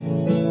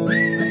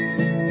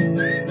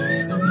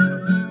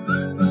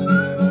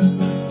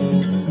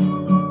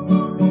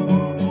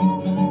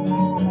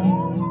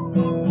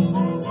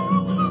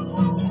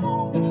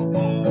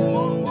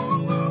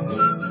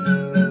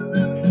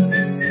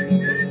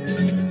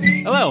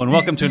Hello, and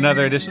welcome to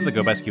another edition of the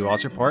Gobeski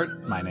Wallace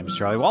Report. My name is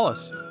Charlie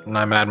Wallace. And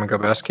I'm Adam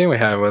Gobeski. We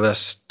have with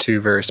us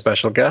two very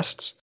special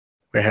guests.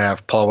 We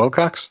have Paul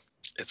Wilcox.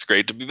 It's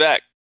great to be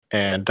back.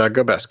 And Doug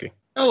Gobeski.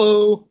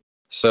 Hello.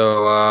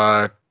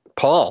 So,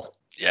 Paul.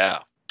 Yeah.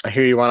 I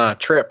hear you went on a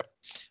trip.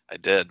 I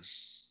did.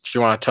 Do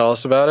you want to tell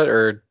us about it,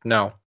 or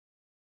no?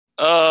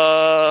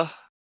 Yeah,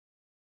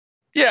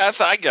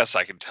 I guess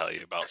I can tell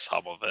you about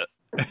some of it.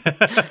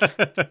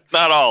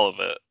 Not all of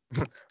it.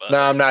 But...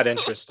 No, I'm not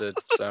interested,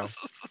 so.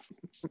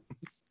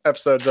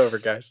 Episode's over,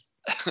 guys.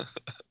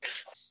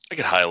 I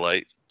could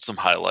highlight some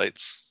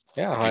highlights.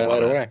 Yeah,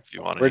 highlight away. If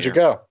you want Where'd you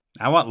go?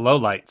 I want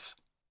lowlights.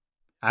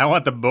 I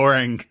want the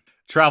boring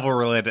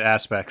travel-related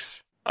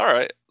aspects. All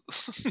right.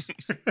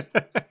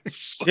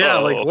 Yeah,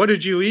 like what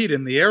did you eat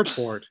in the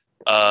airport?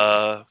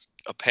 A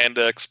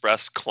Panda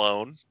Express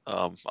clone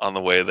on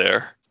the way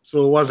there.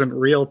 So it wasn't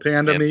real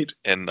panda meat?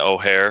 In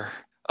O'Hare.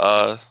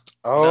 No.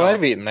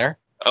 I've eaten there.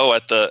 Oh,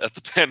 at the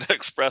Panda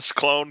Express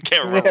clone?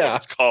 Can't remember what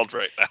it's called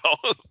right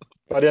now.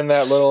 But in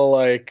that little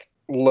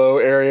low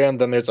area,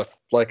 and then there's a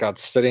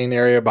sitting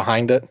area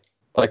behind it.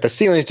 Like the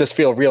ceilings just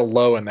feel real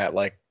low in that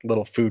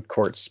little food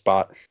court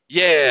spot.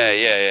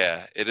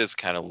 Yeah. It is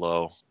kind of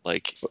low.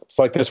 It's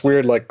like this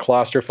weird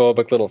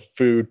claustrophobic little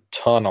food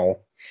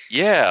tunnel.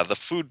 Yeah, the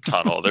food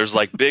tunnel. There's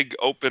big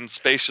open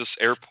spacious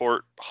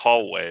airport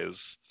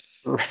hallways.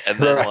 And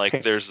then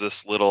there's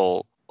this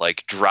little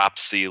drop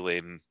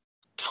ceiling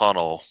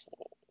tunnel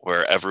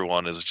where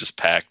everyone is just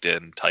packed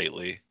in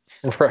tightly.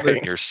 Right.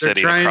 And you're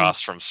sitting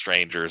across from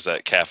strangers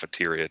at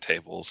cafeteria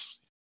tables.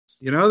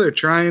 You know, they're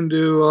trying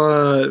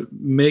to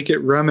make it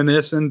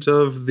reminiscent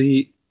of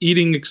the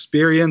eating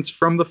experience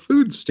from the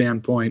food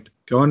standpoint.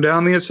 Going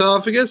down the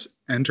esophagus,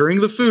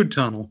 entering the food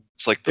tunnel.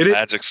 It's like the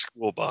magic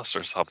school bus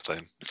or something.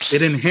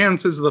 It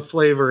enhances the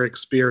flavor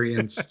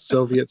experience,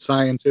 Soviet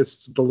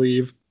scientists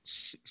believe.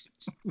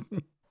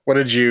 What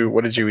did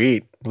you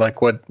eat?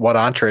 What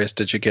entrees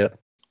did you get?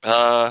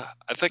 I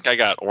think I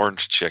got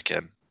orange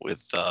chicken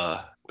with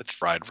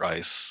fried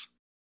rice,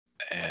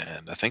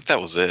 and I think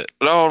that was it.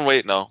 No,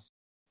 wait, no.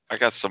 I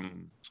got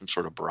some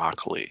sort of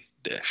broccoli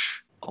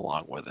dish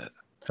along with it.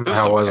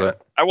 How was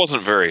it? I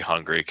wasn't very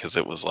hungry because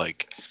it was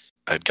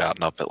I'd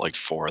gotten up at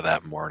 4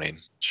 that morning.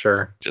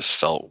 Sure. Just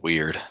felt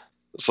weird.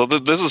 So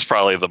this is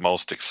probably the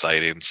most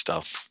exciting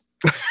stuff.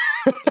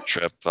 The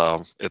trip. I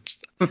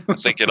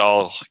think it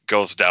all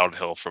goes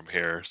downhill from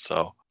here.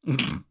 So,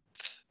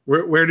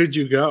 where did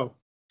you go?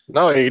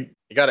 No, you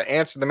got to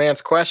answer the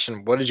man's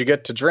question. What did you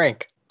get to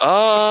drink?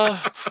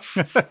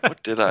 What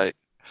did I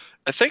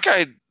think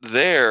I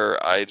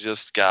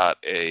just got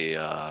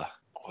a,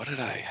 what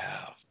did I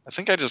have? I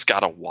think I just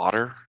got a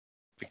water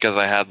because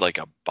I had a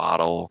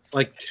bottle.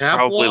 Tap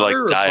probably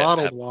water or Diet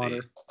bottled Pepsi. water?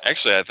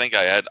 Actually, I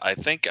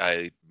think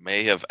I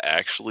may have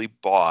actually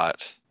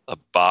bought a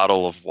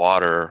bottle of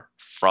water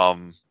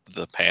from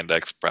the Panda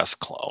Express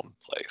clone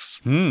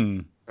place.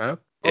 Oh.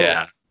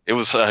 Yeah. It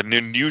was an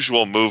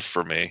unusual move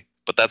for me,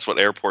 but that's what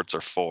airports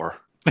are for.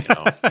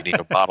 You need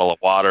a bottle of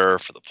water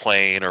for the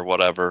plane or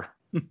whatever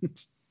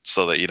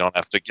so that you don't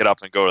have to get up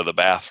and go to the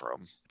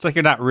bathroom. It's like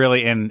you're not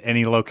really in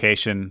any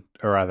location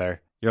or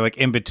other. You're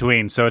in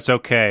between, so it's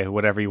okay,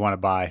 whatever you want to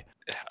buy.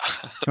 Yeah.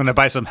 You want to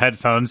buy some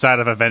headphones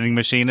out of a vending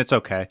machine, it's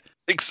okay.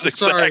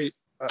 Exactly.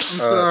 I'm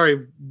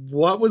sorry.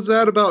 What was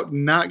that about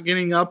not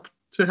getting up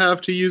to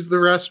have to use the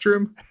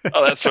restroom?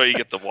 Oh, that's why you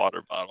get the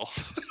water bottle.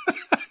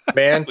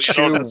 Manchu,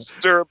 so you don't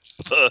disturb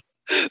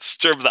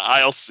the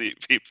aisle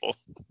seat people.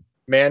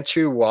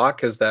 Manchu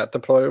Walk, is that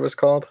what it was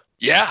called?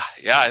 Yeah,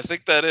 I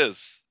think that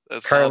is.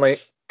 That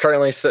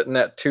currently sitting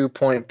at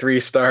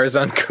 2.3 stars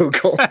on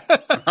Google.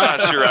 I'm not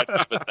sure I'd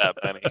give it that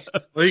many.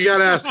 Well, you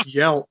gotta ask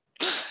Yelp.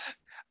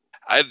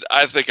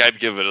 I think I'd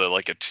give it a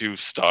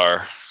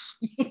 2-star.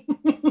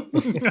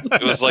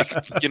 It was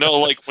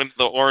when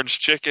the orange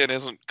chicken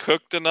isn't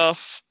cooked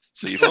enough,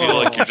 so you feel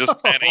like you're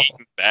just kind of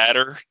eating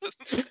batter.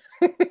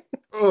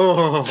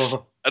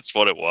 Oh, that's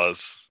what it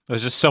was.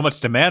 There's just so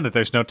much demand that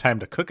there's no time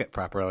to cook it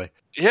properly.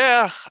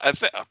 Yeah, I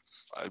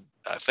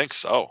think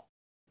so.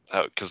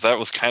 Because that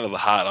was kind of the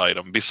hot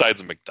item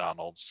besides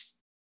McDonald's.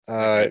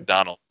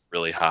 McDonald's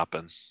really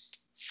hopping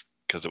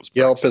because it was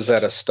Yelp breakfast.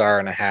 Is at 1.5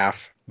 stars.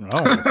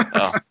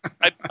 Oh,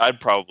 I'd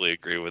probably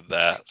agree with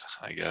that.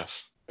 I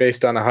guess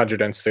based on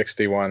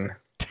 161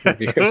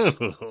 reviews.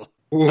 I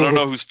don't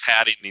know who's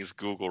padding these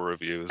Google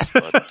reviews,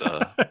 but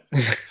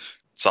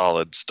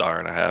solid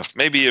 1.5.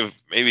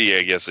 Maybe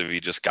I guess if you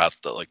just got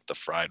the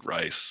fried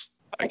rice,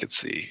 I could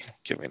see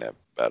giving it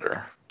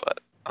better.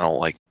 But I don't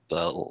like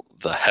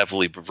the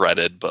heavily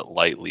breaded but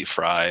lightly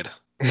fried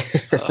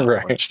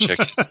orange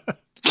chicken.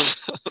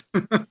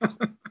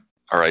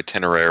 Our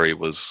itinerary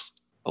was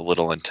a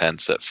little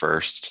intense at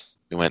first.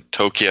 We went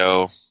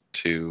Tokyo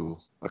to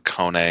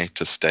Akone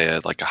to stay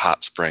at a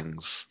hot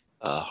springs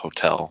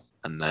hotel,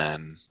 and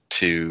then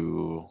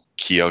to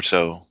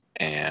Kyoto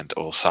and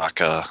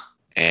Osaka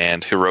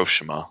and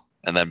Hiroshima,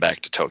 and then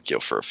back to Tokyo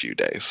for a few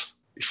days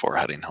before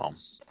heading home.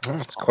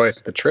 That's quite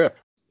the trip.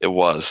 It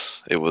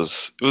was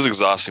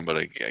exhausting, but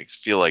I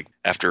feel like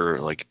after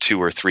like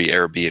 2 or 3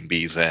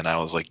 Airbnbs in, I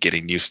was like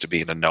getting used to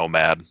being a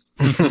nomad,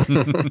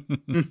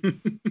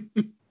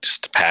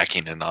 just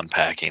packing and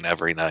unpacking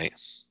every night.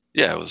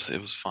 Yeah, it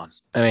was fun.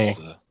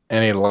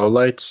 Any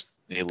lowlights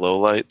Any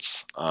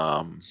lowlights?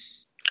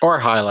 or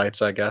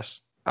highlights, I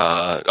guess.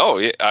 Oh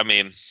yeah, I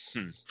mean,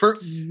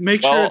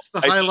 Make sure it's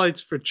the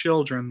highlights for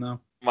children, though.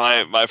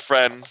 my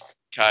friend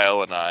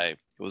Kyle and I.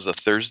 It was a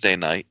Thursday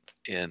night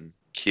in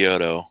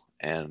Kyoto,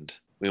 and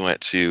we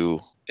went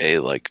to a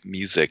like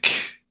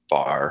music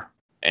bar,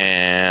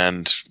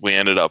 and we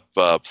ended up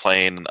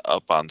playing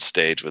up on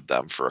stage with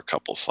them for a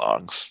couple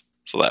songs.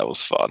 So that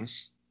was fun.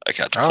 I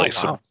got to play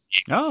some.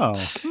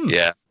 Oh,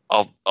 yeah.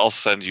 I'll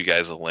send you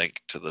guys a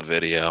link to the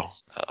video.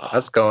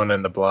 That's going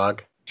in the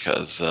blog.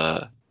 Because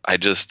I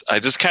just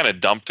kind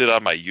of dumped it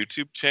on my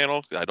YouTube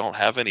channel. I don't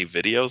have any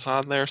videos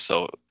on there,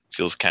 so it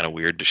feels kind of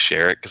weird to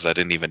share it because I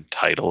didn't even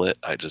title it.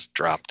 I just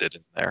dropped it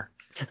in there.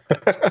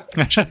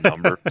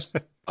 Numbers.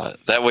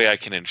 That way I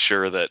can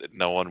ensure that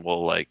no one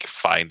will like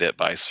find it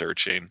by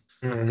searching.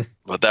 Mm-hmm.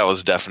 But that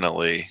was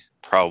definitely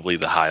probably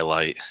the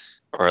highlight,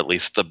 or at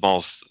least the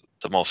most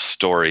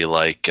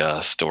story-like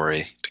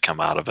story to come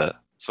out of it.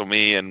 So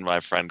me and my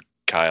friend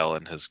Kyle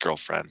and his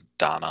girlfriend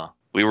Donna,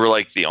 we were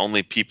like the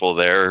only people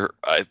there.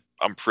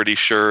 I'm pretty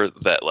sure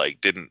that like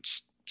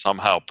didn't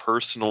somehow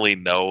personally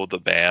know the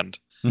band.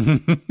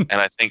 And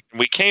I think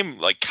we came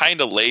like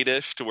kind of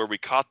late-ish to where we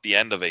caught the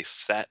end of a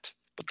set,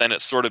 but then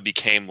it sort of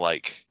became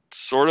like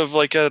sort of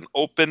like an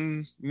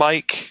open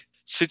mic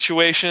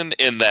situation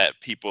in that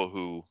people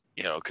who,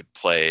 you know, could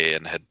play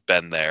and had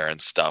been there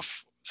and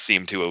stuff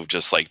seemed to have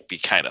just like be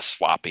kind of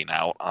swapping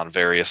out on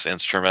various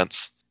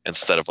instruments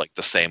instead of like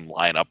the same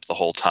lineup the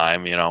whole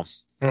time, you know.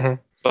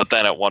 Mm-hmm. But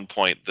then at one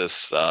point,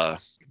 this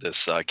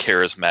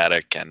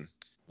charismatic and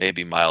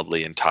maybe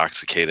mildly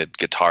intoxicated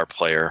guitar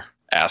player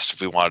asked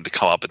if we wanted to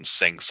come up and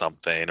sing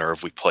something or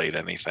if we played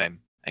anything.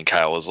 And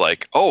Kyle was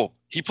like, "Oh,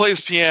 he plays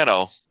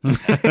piano."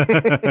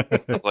 I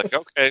was like,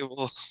 "Okay,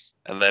 well."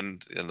 And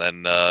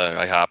then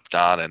I hopped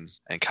on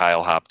and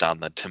Kyle hopped on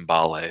the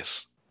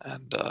timbales,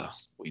 and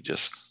we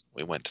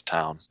went to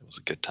town. It was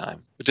a good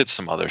time. We did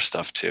some other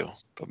stuff too,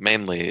 but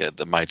mainly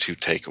my 2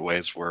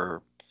 takeaways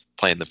were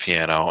playing the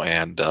piano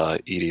and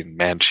eating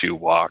Manchu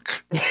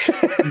wok.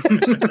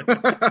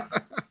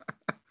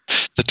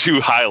 The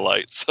 2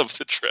 highlights of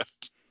the trip.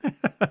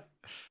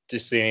 Did you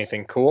see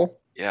anything cool?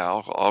 Yeah,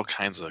 all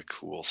kinds of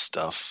cool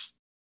stuff.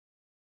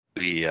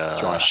 Do you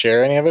want to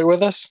share any of it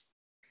with us?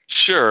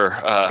 Sure.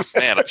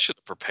 Man, I should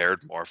have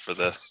prepared more for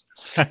this.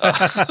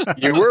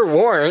 You were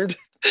warned.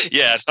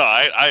 Yeah, no,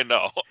 I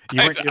know.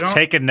 You weren't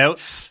taking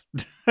notes?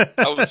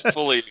 I was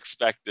fully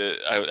expected.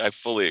 I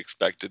fully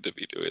expected to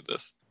be doing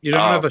this. You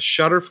don't have a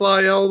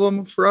Shutterfly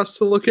album for us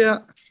to look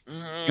at?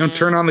 You don't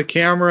turn on the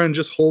camera and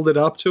just hold it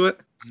up to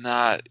it?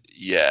 Not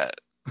yet.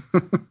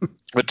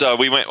 But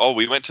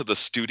we went to the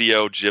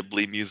Studio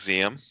Ghibli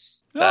Museum.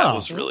 That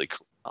was really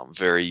cool.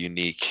 Very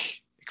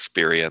unique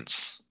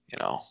experience, you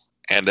know.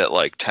 And at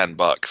like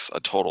 $10, a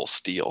total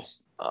steal.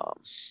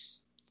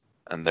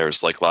 And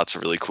there's like lots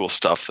of really cool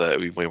stuff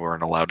that we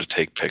weren't allowed to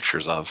take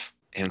pictures of,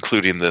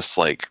 including this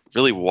like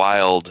really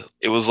wild.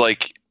 It was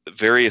like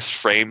various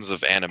frames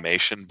of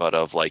animation, but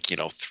of like, you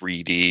know,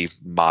 3D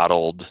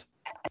modeled,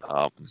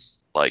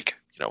 like,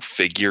 you know,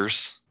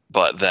 figures.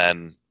 But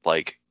then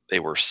like they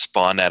were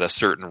spun at a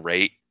certain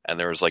rate, and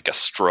there was like a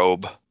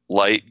strobe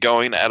light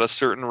going at a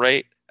certain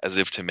rate, as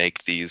if to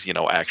make these, you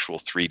know, actual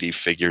 3D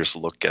figures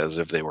look as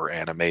if they were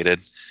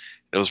animated.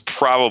 It was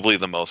probably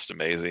the most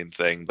amazing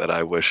thing that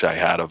I wish I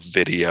had a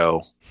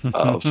video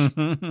of,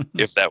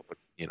 if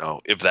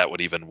that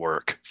would even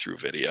work through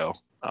video,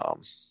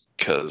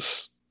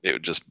 because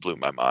it just blew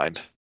my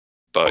mind.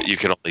 But you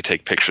can only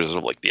take pictures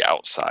of like the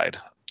outside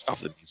of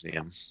the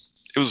museum.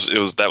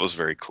 That was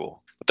very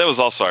cool. But that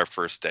was also our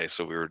first day,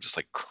 so we were just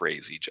like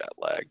crazy jet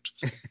lagged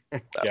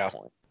at that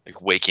point.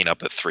 Like waking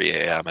up at 3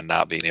 a.m. and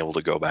not being able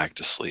to go back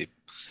to sleep.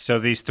 So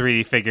these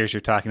 3D figures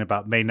you're talking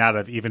about may not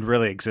have even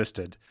really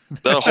existed.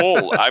 The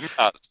whole,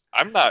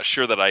 I'm not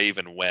sure that I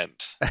even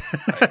went.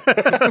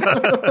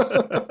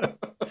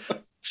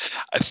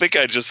 I think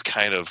I just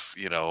kind of,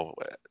 you know,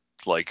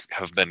 like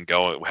had been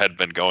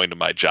going to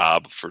my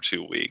job for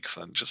 2 weeks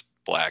and just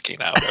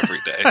blacking out every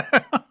day.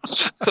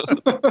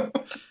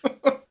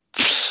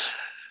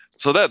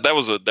 So that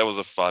was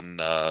a fun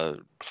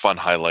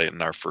highlight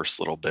in our first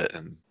little bit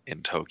in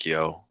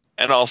Tokyo.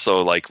 And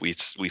also like we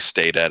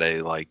stayed at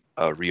a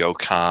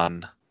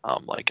ryokan,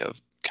 like a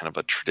kind of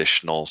a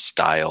traditional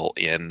style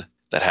inn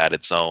that had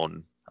its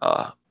own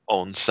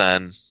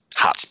onsen,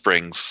 hot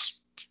springs,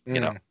 you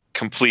know,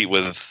 complete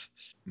with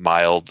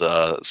mild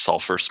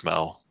sulfur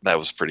smell. That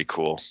was pretty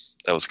cool.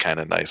 That was kind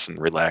of nice and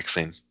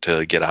relaxing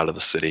to get out of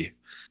the city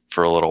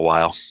for a little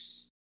while.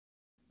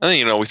 And then,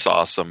 you know, we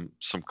saw some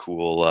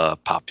cool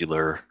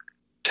popular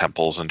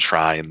temples and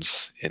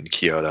shrines in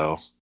Kyoto.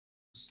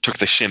 Took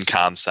the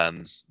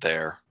Shinkansen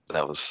there.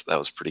 That was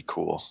pretty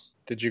cool.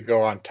 Did you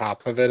go on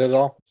top of it at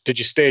all? Did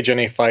you stage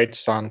any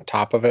fights on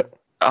top of it?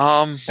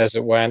 as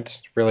it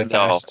went really No.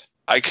 fast?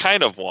 I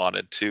kind of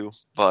wanted to,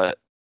 but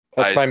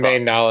That's I my thought-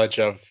 main knowledge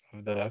of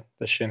the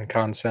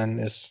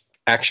Shinkansen is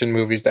action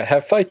movies that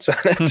have fights on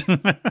it.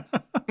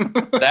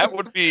 that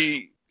would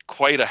be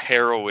quite a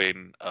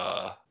harrowing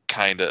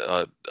kind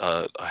of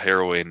a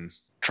harrowing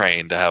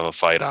train to have a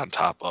fight on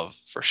top of,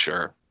 for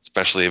sure,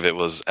 especially if it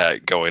was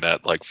going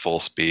at like full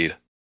speed,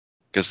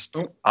 because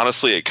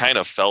honestly it kind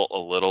of felt a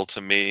little to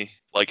me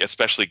like,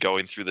 especially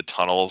going through the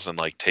tunnels and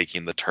like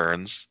taking the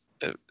turns,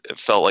 it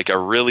felt like a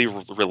really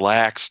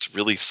relaxed,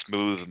 really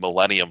smooth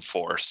Millennium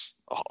Force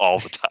all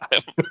the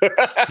time.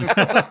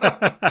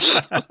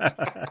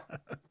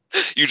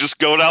 You just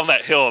go down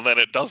that hill and then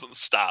it doesn't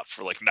stop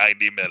for like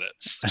 90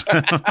 minutes.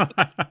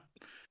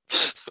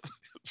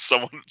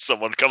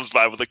 Someone comes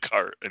by with a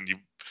cart and you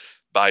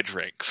buy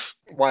drinks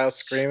While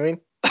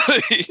screaming?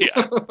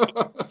 Yeah,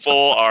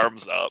 full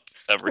arms up,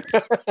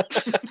 everything.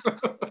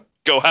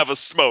 Go have a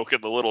smoke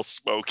in the little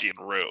smoking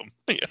room.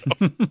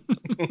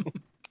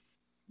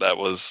 That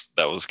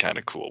was kind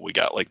of cool. We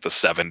got like the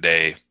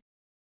 7-day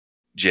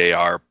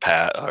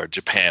or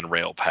Japan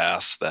Rail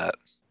Pass that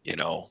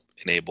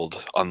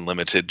enabled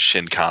unlimited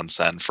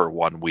Shinkansen for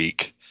 1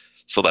 week.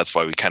 So that's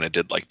why we kind of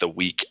did like the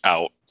week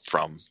out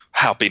from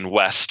hopping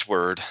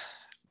westward,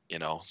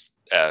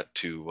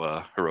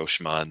 to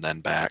Hiroshima and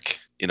then back.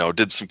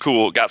 Got some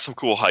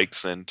cool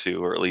hikes in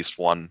too, or at least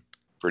one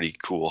pretty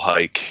cool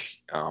hike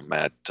at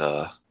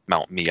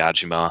Mount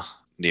Miyajima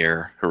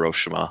near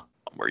Hiroshima,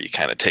 where you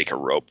kind of take a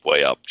rope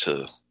way up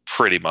to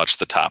pretty much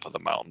the top of the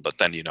mountain. But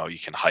then, you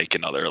can hike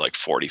another like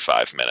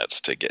 45 minutes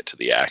to get to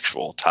the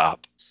actual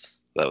top.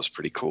 That was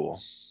pretty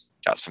cool.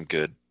 Got some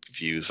good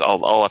views.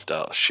 I'll have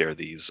to share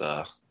these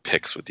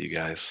pics with you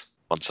guys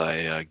once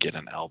I get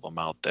an album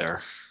out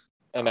there.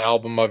 An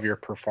album of your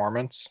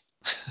performance?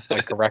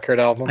 Like a record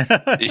album?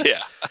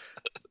 Yeah.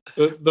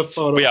 The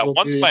photo. Yeah,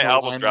 once my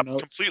album drops,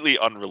 completely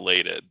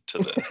unrelated to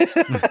this.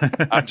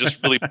 I'm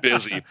just really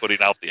busy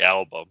putting out the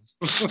album.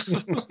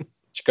 Did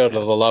you go to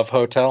the Love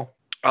Hotel?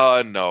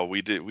 No,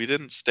 we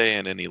didn't stay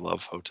in any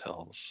love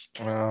hotels.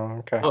 Oh,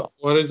 okay.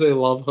 What is a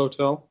love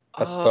hotel?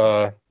 That's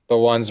the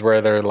ones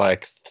where they're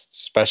like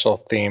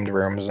special themed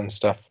rooms and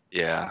stuff.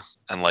 Yeah,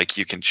 and like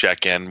you can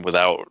check in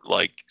without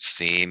like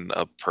seeing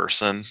a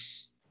person.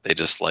 They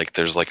just like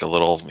there's like a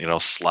little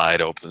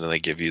slide open and they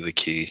give you the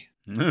key.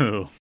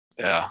 Ooh.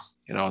 Yeah,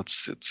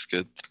 it's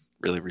good.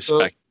 Really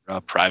respect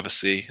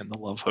privacy in the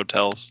love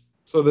hotels.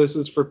 So this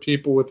is for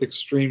people with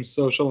extreme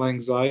social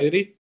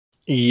anxiety?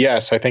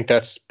 Yes, I think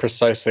that's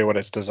precisely what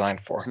it's designed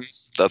for.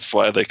 That's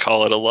why they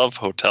call it a love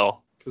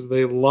hotel. Because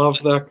they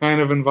love that kind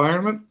of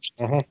environment?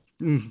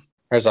 Mm-hmm.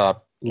 There's a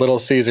Little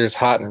Caesars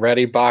Hot and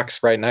Ready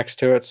box right next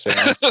to it, so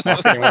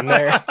there's anyone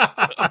there.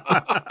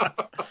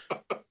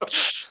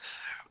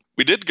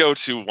 We did go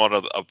to one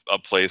of a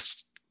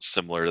place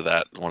similar to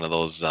that, one of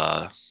those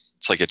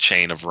it's like a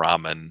chain of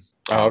ramen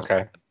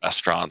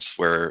restaurants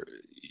where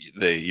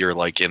you're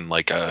like in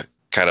like a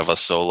kind of a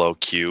solo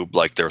cube,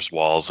 like there's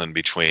walls in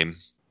between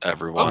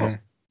everyone. Oh.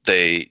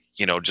 They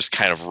just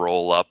kind of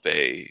roll up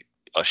a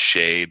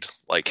shade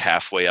like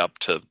halfway up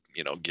to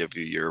give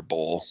you your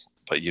bowl,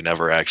 but you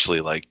never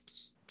actually like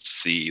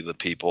see the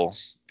people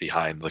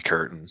behind the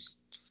curtain.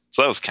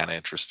 So that was kind of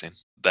interesting.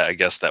 I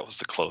guess that was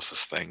the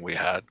closest thing we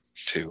had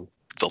to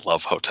the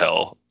Love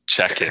Hotel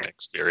check-in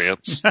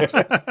experience.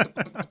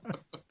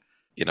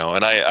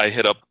 And I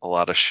hit up a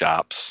lot of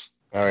shops.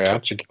 Oh yeah,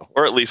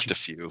 or at least a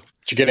few.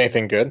 Did you get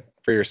anything good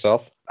for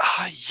yourself?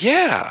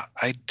 Yeah,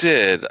 I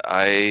did.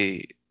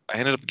 I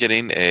ended up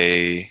getting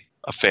a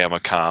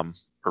Famicom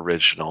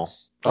original.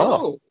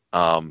 Oh.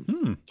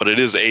 But it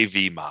is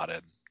AV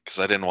modded because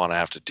I didn't want to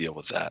have to deal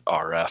with that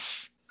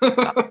RF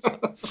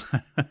nonsense.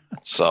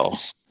 So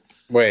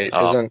wait,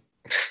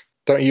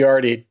 don't you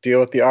already deal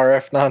with the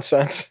RF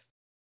nonsense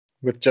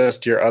with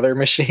just your other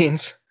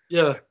machines?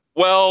 Yeah.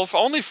 Well,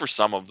 only for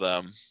some of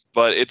them,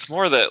 but it's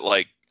more that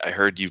like I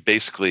heard you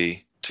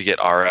basically to get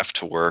RF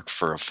to work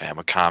for a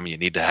Famicom, you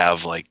need to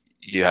have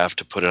you have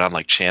to put it on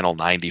like channel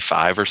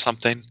 95 or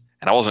something.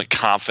 And I wasn't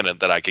confident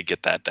that I could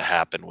get that to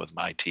happen with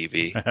my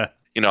TV.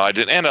 I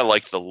didn't, and I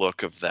like the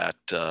look of that.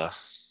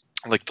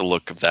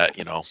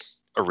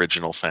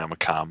 Original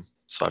Famicom.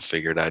 So I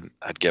figured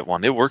I'd get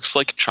one. It works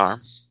like a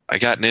charm. I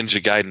got Ninja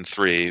Gaiden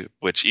 3,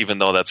 which even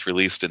though that's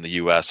released in the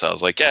US, I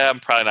was like, I'm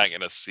probably not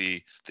going to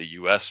see the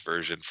US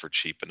version for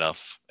cheap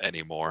enough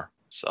anymore.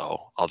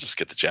 So I'll just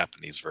get the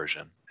Japanese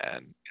version.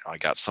 And I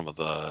got some of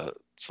the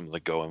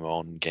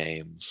Goemon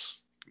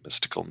games,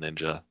 Mystical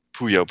Ninja,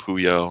 Puyo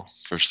Puyo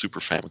for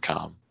Super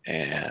Famicom,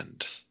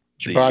 and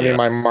did you buy me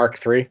my Mark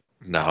III?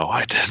 No,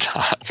 I did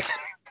not.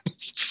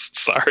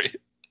 Sorry.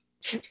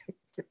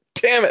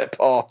 Damn it,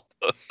 Paul.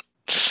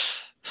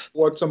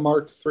 What's a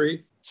Mark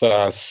III? It's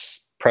a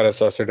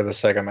predecessor to the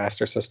Sega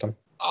Master System.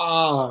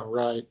 Ah,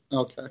 right.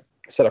 Okay.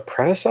 Is it a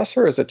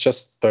predecessor or is it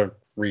just the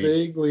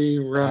vaguely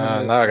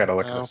reminiscent? Now I gotta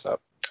look this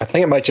up. I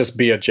think it might just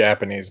be a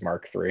Japanese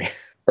Mark III.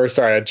 Or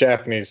sorry,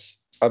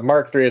 a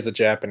Mark III is a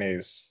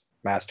Japanese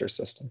Master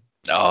System.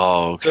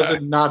 Oh, okay. Does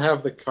it not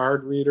have the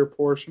card reader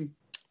portion?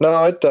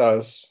 No, it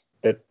does.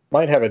 It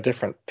Might have a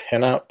different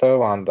pinout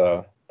though on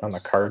the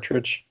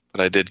cartridge.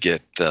 But I did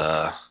get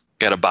a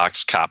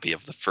boxed copy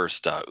of the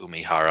first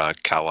Umihara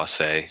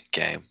Kawase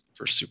game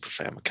for Super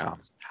Famicom.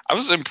 I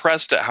was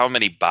impressed at how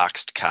many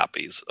boxed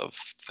copies of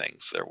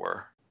things there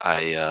were.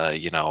 I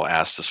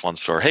asked this one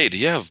store, "Hey, do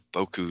you have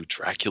Boku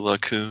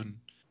Dracula-kun?"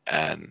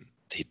 And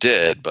he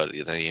did, but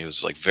then he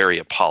was like very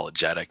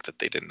apologetic that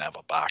they didn't have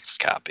a boxed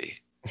copy.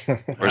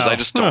 Whereas I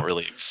just don't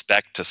really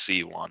expect to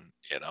see one,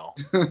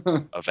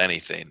 of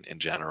anything in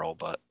general,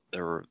 but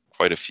there were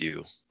quite a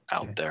few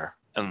out there.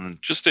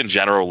 And just in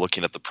general,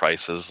 looking at the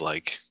prices,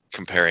 like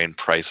comparing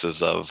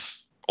prices of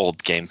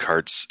old game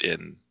carts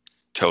in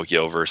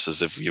Tokyo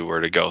versus if you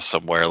were to go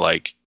somewhere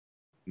like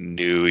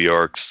New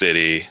York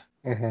City,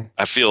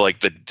 I feel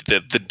like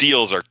the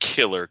deals are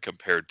killer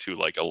compared to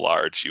like a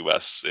large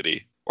U.S.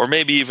 city or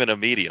maybe even a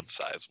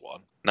medium-sized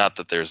one. Not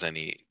that there's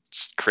any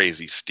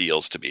crazy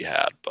steals to be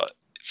had, but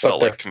it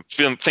felt like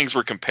things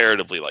were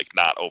comparatively like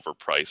not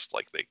overpriced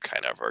like they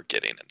kind of are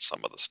getting in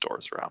some of the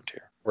stores around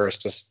here. Where it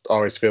just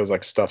always feels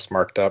like stuff's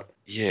marked up.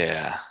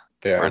 Yeah.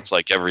 Where it's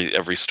like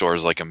every store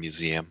is like a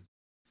museum.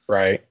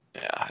 Right.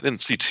 Yeah, I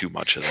didn't see too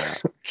much of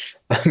that.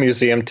 A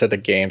museum to the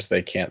games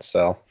they can't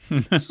sell.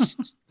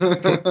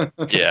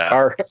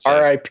 Yeah.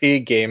 R.I.P.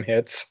 game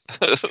hits.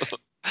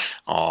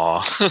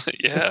 Aw,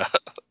 yeah.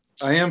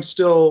 I am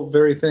still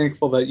very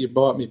thankful that you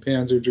bought me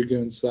Panzer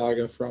Dragoon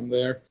Saga from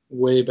there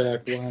way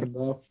back when,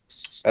 though.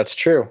 That's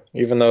true.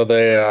 Even though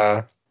they...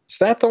 is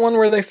that the one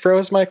where they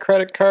froze my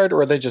credit card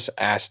or they just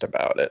asked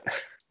about it?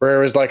 Where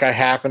it was like I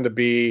happened to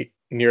be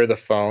near the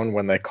phone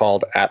when they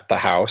called at the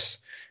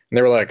house. And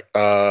they were like,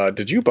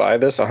 did you buy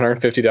this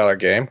 $150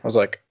 game? I was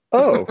like,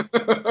 oh,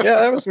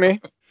 yeah, that was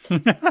me.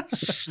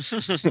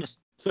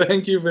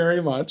 Thank you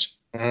very much.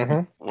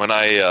 Mm-hmm. When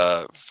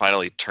I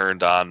finally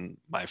turned on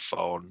my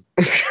phone,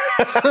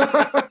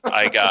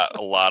 I got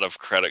a lot of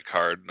credit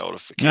card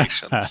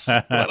notifications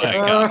when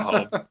I got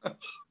home.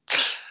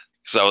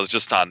 Because I was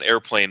just on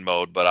airplane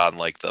mode, but on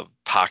like the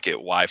pocket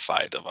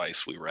Wi-Fi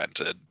device we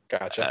rented.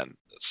 Gotcha. And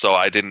so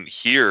I didn't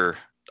hear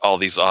all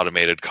these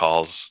automated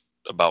calls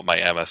about my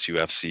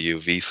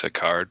MSUFCU Visa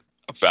card.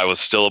 I was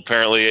still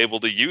apparently able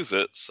to use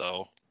it,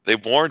 so they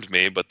warned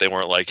me, but they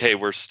weren't like, "Hey,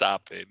 we're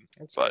stopping."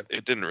 But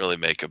it didn't really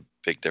make a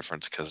big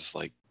difference because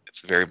like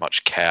it's very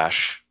much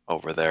cash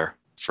over there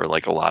for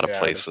like a lot of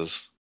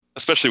places,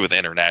 especially with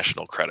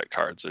international credit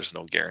cards. There's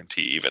no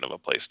guarantee, even if a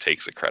place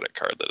takes a credit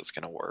card, that it's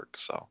going to work.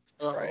 So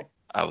right.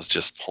 I was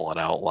just pulling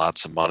out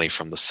lots of money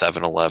from the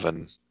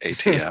 7-Eleven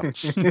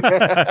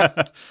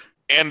ATMs.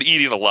 And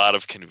eating a lot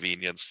of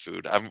convenience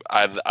food.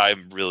 I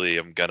really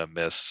am gonna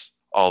miss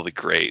all the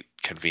great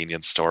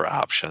convenience store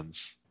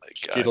options.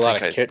 Like eat a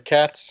lot of Kit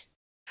Kats.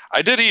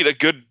 I did eat a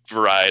good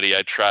variety.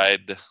 I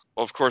tried.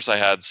 Well, of course, I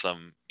had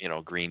some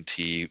green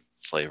tea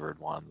flavored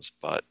ones,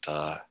 but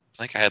I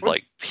think I had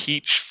like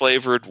peach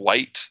flavored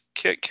white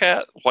Kit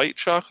Kat, white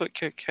chocolate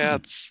Kit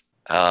Kats.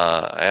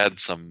 I had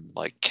some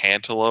like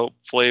cantaloupe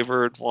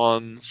flavored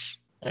ones.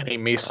 Any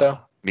miso?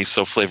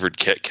 Miso flavored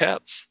Kit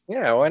Kats.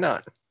 Yeah, why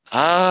not?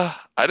 I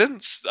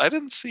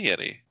didn't see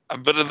any.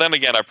 But then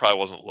again, I probably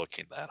wasn't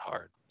looking that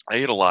hard. I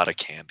ate a lot of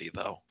candy,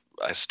 though.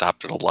 I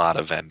stopped at a lot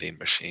of vending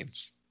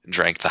machines and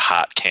drank the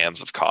hot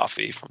cans of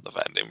coffee from the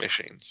vending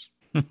machines.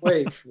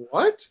 Wait,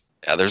 what?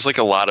 Yeah, there's like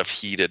a lot of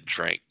heated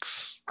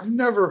drinks. I've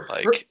never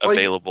heard,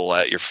 available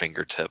at your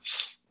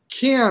fingertips.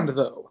 Canned,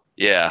 though.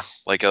 Yeah,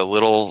 like a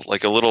little,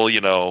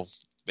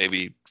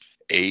 maybe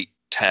 8,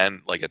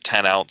 10, like a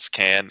 10-ounce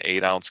can,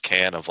 8-ounce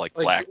can of like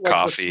black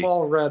coffee. The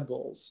small Red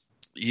Bulls.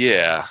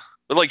 Yeah,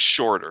 but like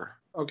shorter.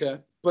 Okay,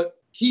 but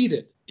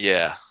heated.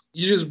 Yeah.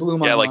 You just blew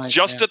my mind. Yeah, like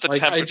just man. at the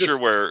temperature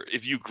where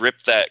if you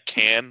grip that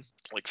can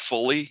like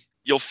fully,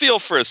 you'll feel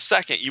for a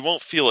second, you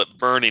won't feel it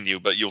burning you,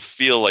 but you'll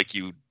feel like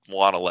you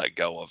want to let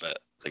go of it.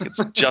 Like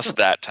it's just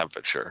that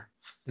temperature.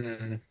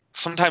 Mm-hmm.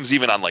 Sometimes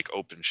even on like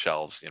open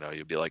shelves,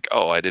 you'd be like,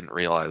 oh, I didn't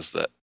realize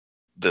that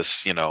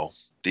this,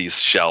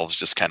 these shelves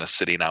just kind of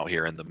sitting out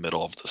here in the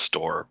middle of the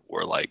store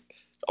were like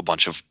a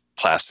bunch of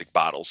plastic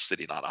bottles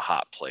sitting on a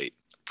hot plate.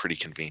 Pretty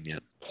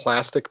convenient.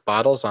 Plastic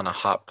bottles on a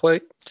hot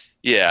plate?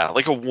 Yeah,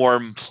 like a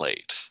warm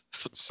plate.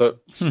 So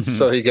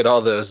you get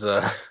all those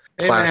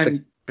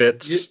plastic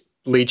bits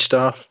leached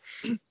off?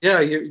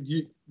 Yeah,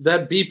 you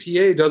that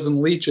BPA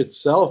doesn't leach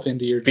itself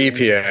into your drink.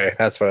 BPA,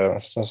 that's what I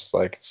was just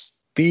like. It's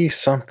be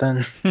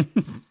something.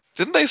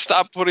 Didn't they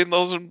stop putting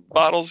those in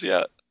bottles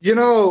yet?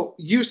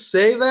 You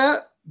say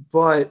that,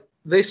 but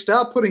they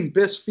stopped putting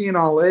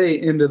bisphenol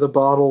A into the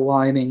bottle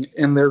lining,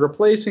 and they're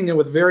replacing it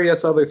with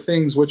various other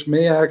things, which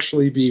may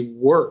actually be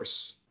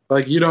worse.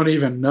 Like, you don't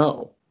even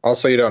know.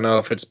 Also, you don't know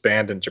if it's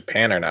banned in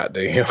Japan or not,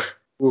 do you?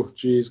 Ooh,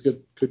 geez,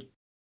 good.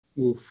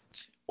 Oof.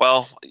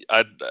 Well,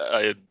 I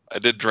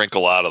did drink a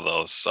lot of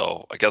those,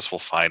 so I guess we'll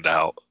find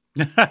out.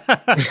 30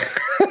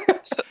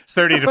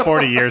 to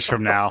 40 years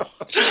from now.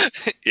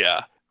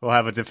 Yeah. We'll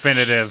have a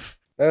definitive,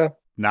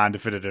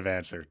 non-definitive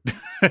answer.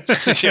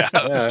 Yeah.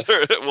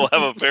 We'll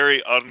have a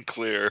very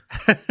unclear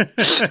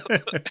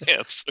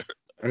answer.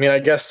 I mean, I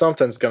guess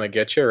something's going to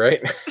get you,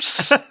 right?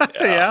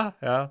 Yeah.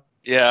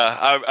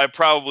 Yeah, I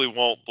probably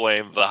won't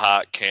blame the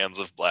hot cans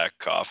of black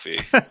coffee.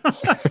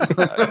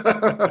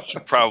 I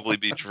should probably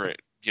be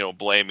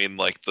blaming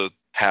like the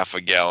half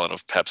a gallon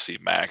of Pepsi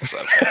Max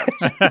I've had.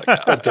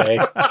 A day.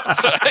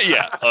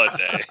 Yeah, a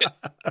day.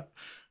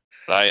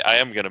 I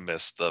am gonna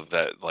miss the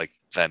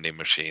vending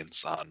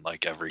machines on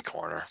like every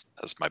corner.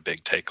 That's my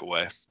big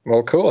takeaway.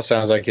 Well, cool.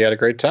 Sounds like you had a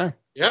great time.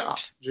 Yeah.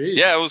 Geez.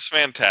 Yeah, it was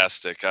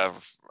fantastic.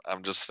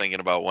 I'm just thinking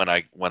about when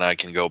I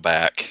can go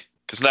back,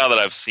 because now that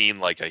I've seen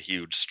like a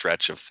huge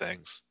stretch of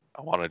things,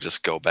 I want to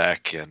just go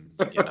back and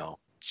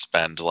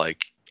spend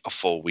like a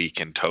full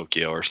week in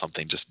Tokyo or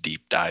something, just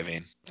deep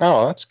diving.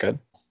 Oh, that's good.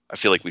 I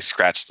feel like we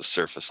scratched the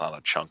surface on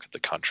a chunk of the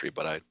country,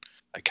 but I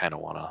kind of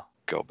want to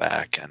go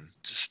back and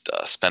just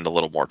spend a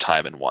little more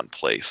time in one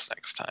place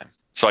next time,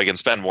 so I can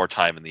spend more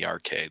time in the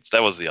arcades.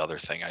 That was the other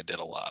thing I did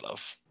a lot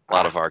of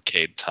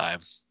arcade time.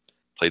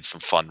 Played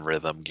some fun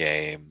rhythm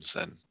games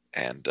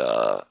and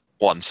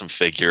won some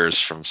figures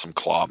from some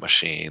claw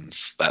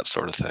machines, that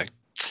sort of thing.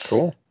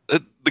 Cool.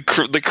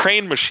 The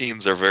crane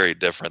machines are very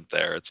different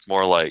there. It's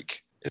more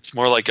like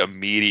a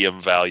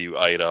medium value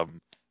item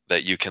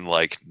that you can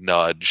like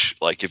nudge.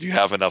 Like if you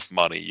have enough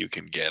money, you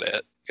can get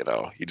it.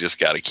 You just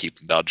got to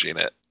keep nudging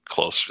it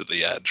closer to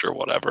the edge or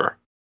whatever.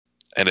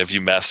 And if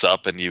you mess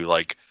up and you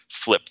like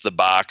flip the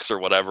box or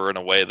whatever in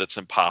a way that's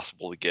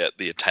impossible to get,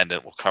 the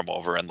attendant will come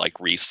over and like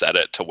reset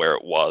it to where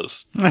it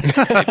was.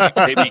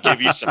 maybe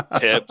give you some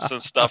tips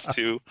and stuff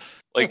too.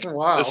 Like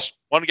Wow. This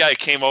one guy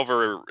came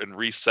over and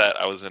reset.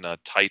 I was in a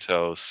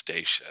Taito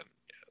station.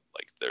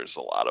 Like there's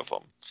a lot of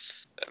them,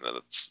 and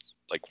it's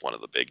like one of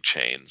the big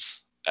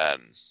chains.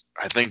 And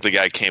I think the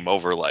guy came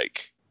over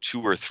like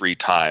 2 or 3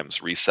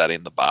 times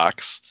resetting the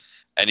box,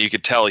 and you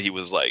could tell he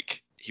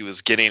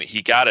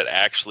got it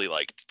actually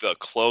like the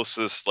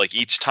closest, like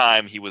each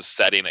time he was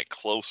setting it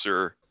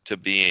closer to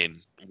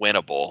being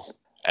winnable.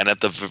 And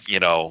at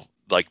the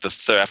like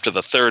after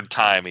the third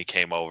time he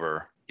came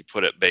over, he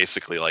put it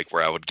basically like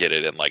where I would get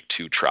it in like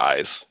 2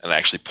 tries, and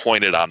actually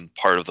pointed on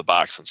part of the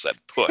box and said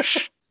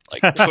push.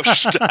 Like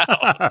push down.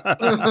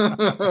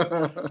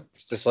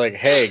 It's just like,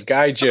 hey,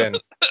 Gaijin.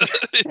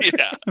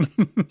 Yeah.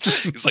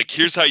 He's like,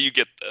 here's how you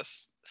get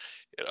this.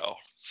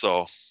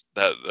 So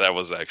that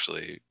was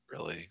actually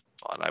really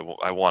fun.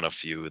 I won a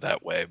few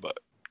that way, but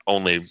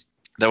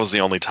that was the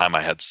only time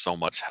I had so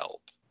much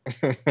help.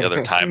 The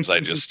other times I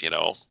just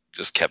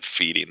kept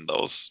feeding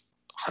those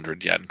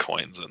 100 yen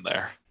coins in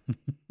there.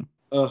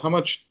 How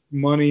much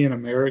money in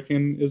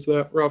American is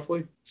that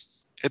roughly?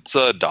 It's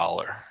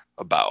 $1,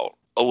 about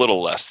a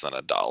little less than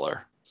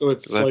 $1. So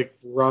it's like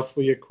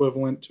roughly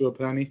equivalent to a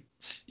penny?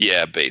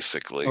 Yeah,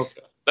 basically.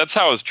 Okay. That's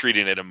how I was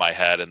treating it in my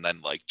head, and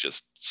then like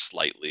just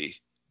slightly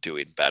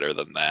doing better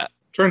than that.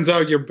 Turns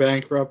out you're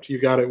bankrupt. You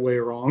got it way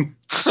wrong.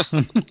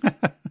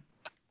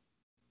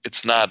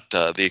 It's not,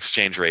 the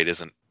exchange rate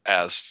isn't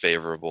as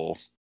favorable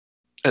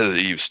as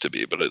it used to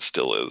be, but it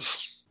still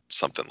is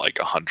something like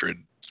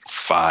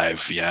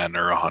 105 yen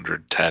or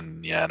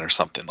 110 yen or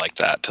something like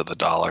that to the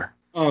dollar.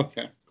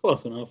 Okay,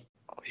 close enough.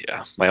 Oh,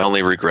 yeah, my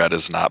only regret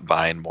is not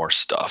buying more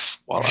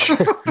stuff while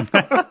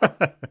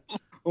I'm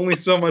Only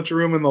so much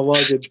room in the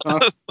luggage, huh?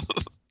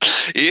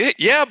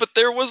 Yeah, but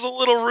there was a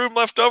little room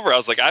left over. I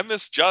was like, I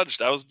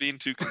misjudged. I was being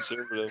too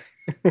conservative.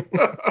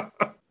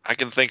 I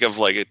can think of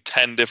like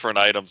 10 different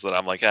items that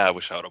I'm like, I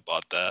wish I would have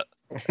bought that.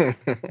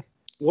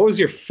 What was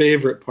your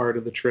favorite part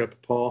of the trip,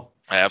 Paul?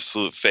 My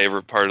absolute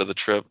favorite part of the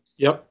trip?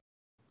 Yep.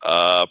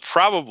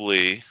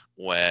 Probably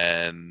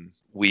when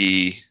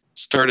we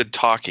started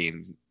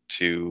talking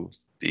to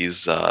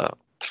these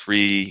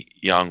 3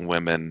 young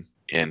women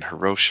in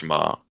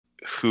Hiroshima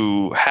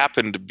who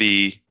happened to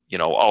be,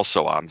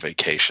 also on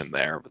vacation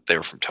there, but they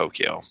were from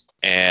Tokyo.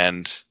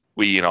 And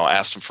we,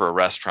 asked them for a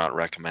restaurant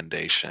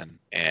recommendation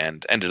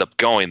and ended up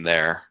going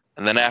there.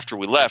 And then after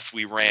we left,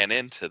 we ran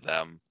into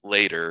them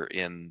later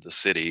in the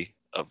city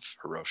of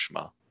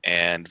Hiroshima.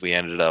 And we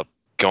ended up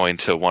going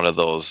to one of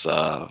those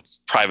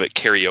private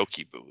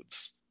karaoke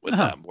booths with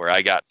them, where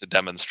I got to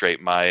demonstrate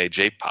my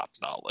J-pop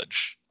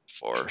knowledge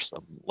for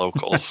some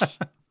locals.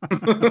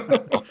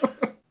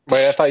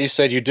 Wait, I thought you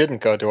said you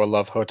didn't go to a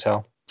love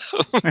hotel.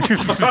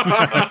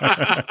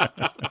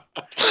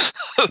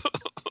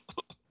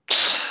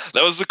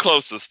 That was the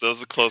closest.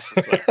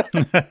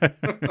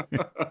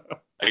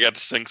 I got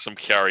to sing some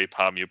Kyari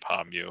Pamu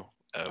Pamu.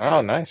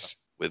 Oh, nice.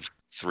 With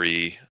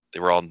 3, they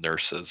were all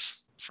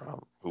nurses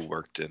who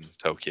worked in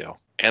Tokyo,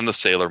 and the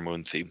Sailor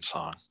Moon theme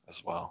song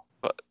as well.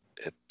 But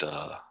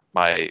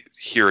my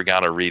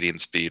hiragana reading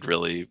speed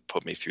really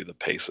put me through the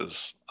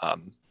paces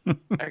on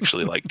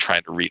actually like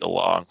trying to read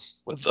along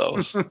with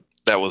those.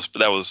 That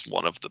was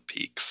one of the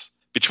peaks.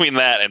 Between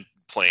that and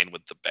playing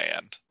with the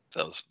band,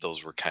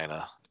 those were kind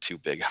of 2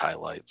 big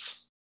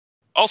highlights.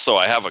 Also,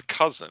 I have a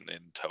cousin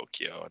in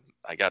Tokyo, and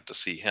I got to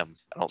see him.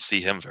 I don't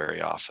see him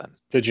very often.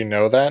 Did you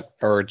know that,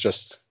 or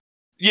just?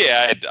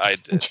 Yeah, I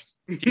did.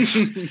 He's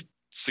a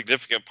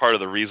significant part of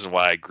the reason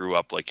why I grew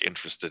up like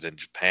interested in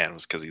Japan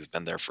was because he's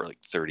been there for like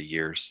 30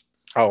 years.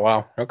 Oh,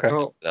 wow. Okay.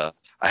 Oh,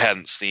 I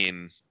hadn't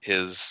seen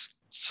his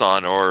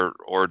son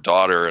or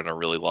daughter in a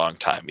really long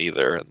time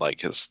either, and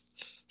like his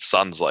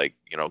son's like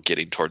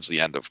getting towards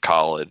the end of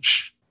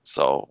college,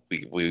 so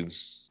we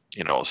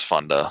it was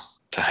fun to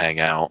hang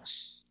out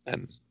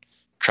and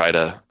try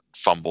to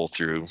fumble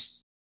through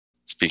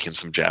speaking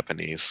some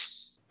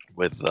Japanese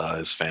with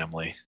his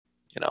family,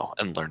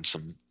 and learn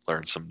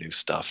some new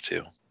stuff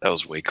too. That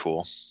was way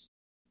cool.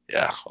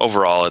 Yeah,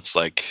 overall it's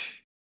like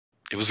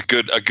it was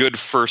a good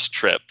first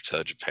trip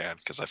to Japan,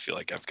 because I feel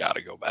like I've got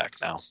to go back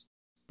now.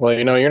 Well,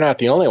 you're not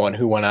the only one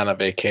who went on a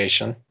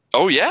vacation.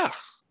 Oh yeah,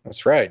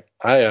 that's right.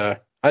 I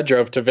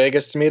drove to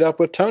Vegas to meet up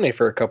with Tony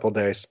for a couple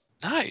days.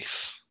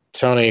 Nice.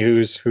 Tony,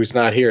 who's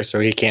not here, so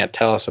he can't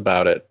tell us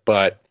about it,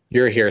 but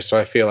you're here, so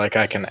I feel like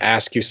I can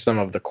ask you some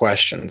of the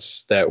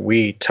questions that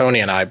Tony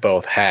and I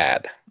both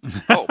had.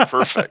 Oh,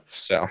 perfect.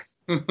 So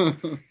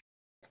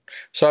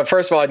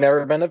first of all, I'd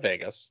never been to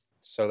Vegas,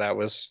 so that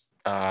was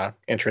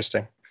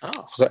interesting.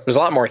 Oh. It was a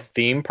lot more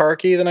theme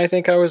parky than I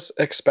think I was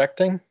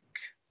expecting.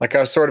 Like,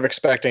 I was sort of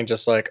expecting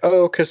just like,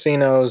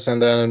 casinos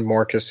and then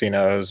more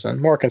casinos and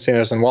more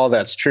casinos. And while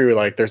that's true,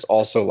 like, there's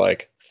also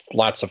like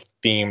lots of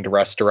themed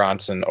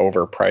restaurants and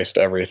overpriced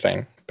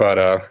everything.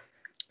 But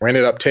we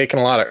ended up taking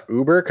a lot of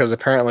Uber, because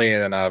apparently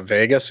in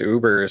Vegas,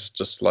 Uber is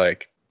just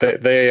like,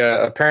 they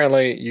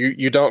apparently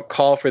you don't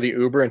call for the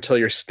Uber until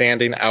you're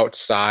standing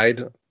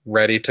outside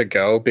ready to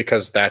go,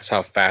 because that's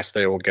how fast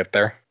they will get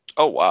there.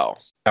 Oh, wow.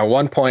 At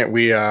one point,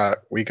 we got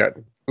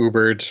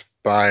Ubered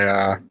by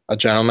a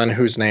gentleman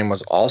whose name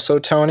was also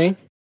Tony,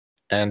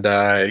 and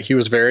he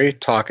was very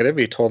talkative.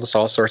 He told us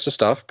all sorts of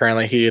stuff.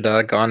 Apparently, he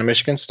had gone to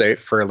Michigan State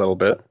for a little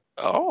bit.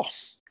 Oh.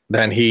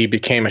 Then he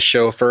became a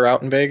chauffeur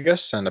out in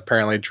Vegas, and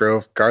apparently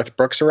drove Garth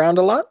Brooks around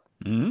a lot.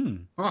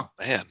 Mm. Oh,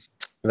 man.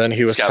 Then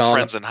he was got telling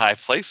friends in high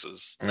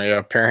places. Yeah,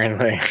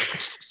 apparently.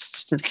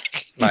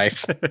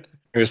 Nice.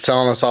 He was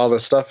telling us all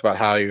this stuff about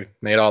how he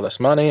made all this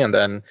money, and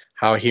then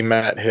how he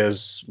met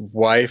his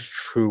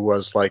wife, who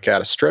was like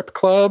at a strip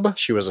club.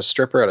 She was a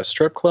stripper at a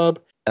strip club.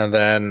 And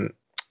then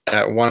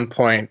at one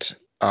point,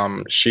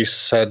 she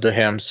said to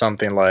him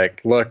something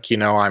like, look,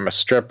 I'm a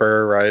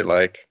stripper, right?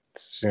 Like,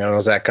 is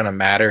that going to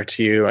matter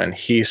to you? And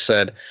he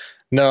said,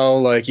 no,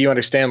 like, you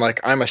understand, like,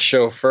 I'm a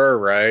chauffeur,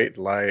 right?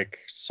 Like,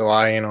 so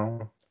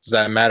does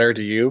that matter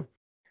to you?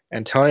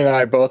 And Tony and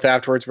I both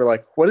afterwards were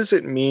like, what does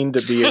it mean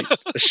to be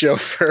a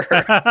chauffeur?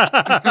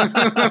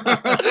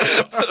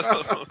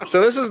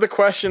 So this is the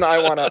question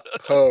I want to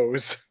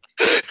pose,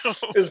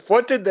 is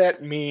what did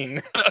that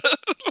mean?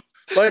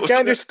 Like,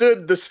 I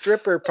understood the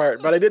stripper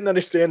part, but I didn't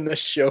understand the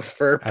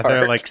chauffeur part. Are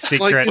there like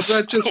secret?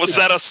 Was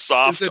that a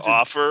soft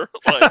offer?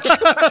 Like...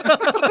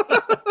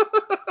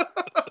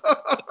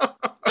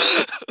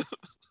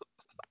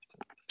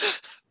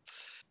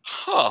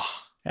 Huh.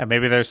 Yeah,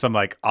 maybe there's some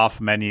like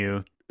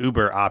off-menu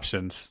Uber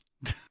options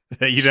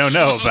that you don't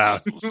know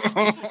about.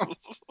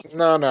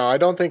 No, I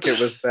don't think it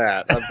was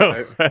that.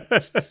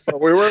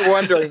 But we were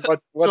wondering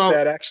what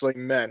that actually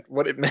meant,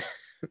 what it meant.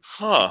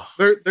 Huh.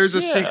 There's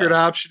a secret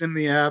option in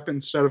the app.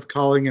 Instead of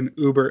calling an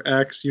Uber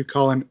X, you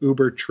call an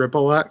Uber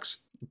Triple X.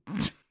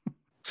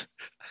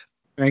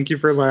 Thank you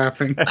for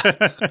laughing.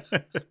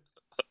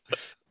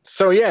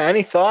 So yeah,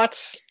 any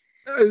thoughts?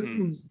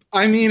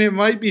 I mean, it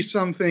might be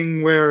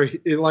something where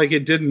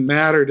it didn't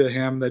matter to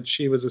him that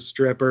she was a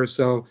stripper,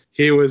 so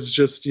he was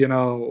just,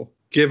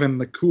 given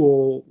the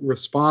cool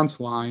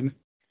response line.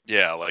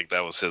 Yeah, like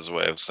that was his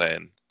way of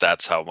saying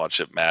that's how much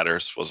it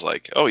matters, was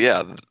like, oh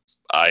yeah,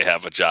 I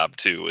have a job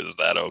too. Is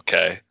that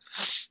okay?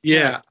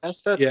 Yeah.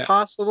 Yes, that's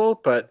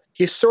possible, but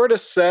he sort of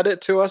said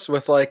it to us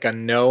with like a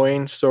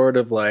knowing sort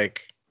of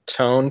like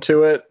tone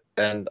to it.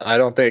 And I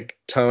don't think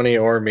Tony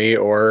or me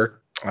or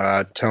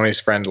Tony's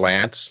friend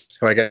Lance,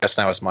 who I guess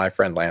now is my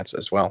friend Lance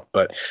as well,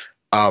 but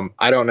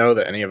I don't know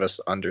that any of us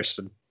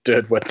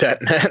understood what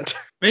that meant.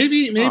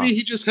 Maybe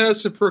he just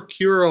has to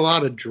procure a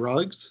lot of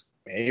drugs.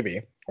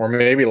 Maybe. Or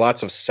maybe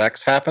lots of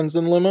sex happens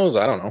in limos.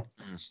 I don't know.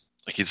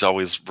 Like he's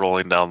always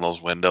rolling down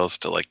those windows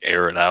to like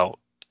air it out.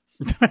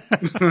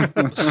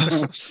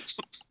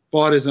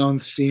 Bought his own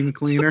steam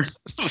cleaner.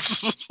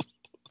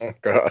 Oh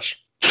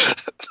gosh.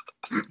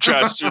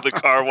 Drives through the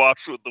car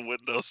wash with the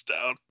windows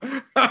down.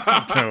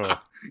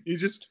 You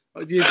just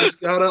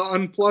gotta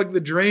unplug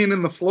the drain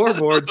and the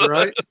floorboards,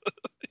 right?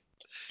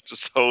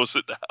 Just hose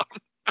it down.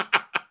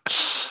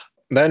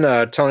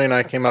 Then Tony and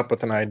I came up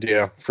with an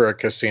idea for a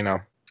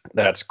casino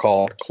that's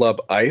called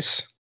Club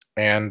Ice.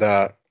 And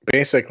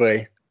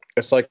basically,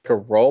 it's like a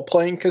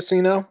role-playing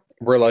casino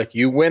where like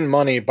you win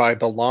money by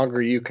the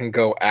longer you can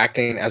go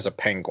acting as a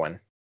penguin.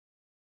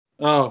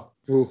 Oh,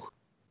 ooh.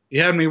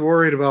 You had me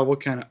worried about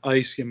what kind of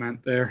ice you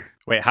meant there.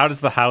 Wait, how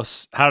does the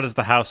house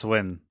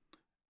win?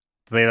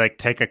 Do they like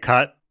take a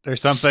cut or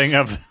something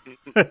of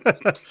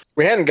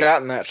We hadn't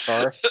gotten that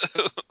far.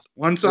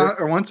 Once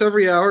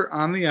every hour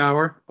on the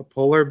hour, a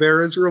polar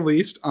bear is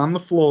released on the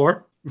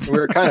floor. We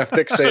were kind of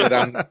fixated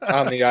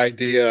on the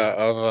idea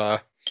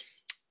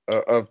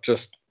of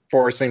just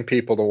forcing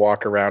people to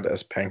walk around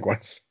as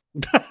penguins.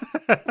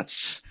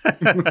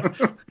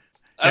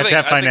 I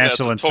think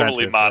financial that's a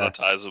totally incentive,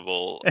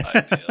 monetizable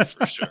idea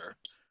for sure.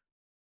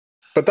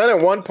 But then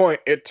at one point,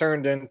 it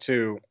turned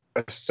into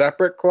a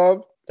separate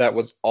club that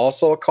was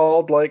also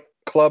called like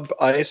Club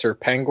Ice or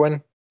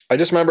Penguin. I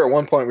just remember at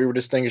one point we were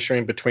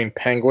distinguishing between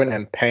Penguin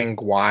and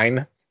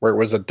Penguine, where it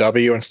was a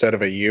W instead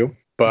of a U.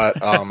 But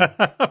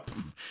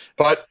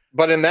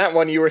but in that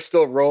one, you were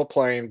still role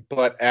playing,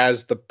 but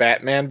as the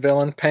Batman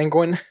villain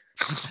Penguin.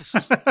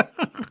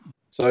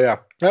 So yeah,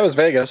 that was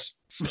Vegas.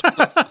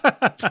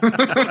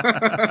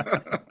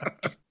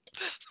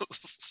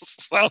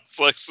 Sounds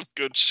like some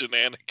good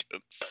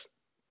shenanigans.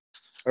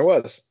 It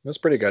was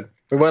pretty good.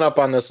 We went up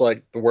on this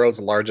like the world's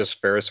largest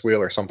Ferris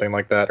wheel or something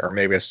like that, or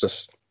maybe it's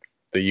just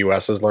the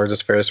US's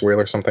largest Ferris wheel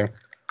or something.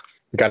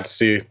 Got to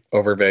see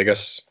over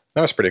Vegas.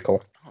 That was pretty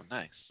cool. Oh,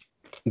 nice.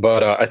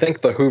 But I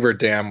think the Hoover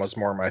Dam was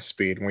more my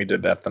speed, and we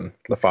did that than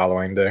the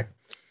following day.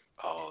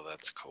 Oh,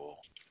 that's cool.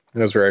 It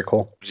was very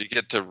cool. Did you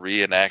get to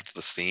reenact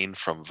the scene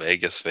from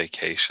Vegas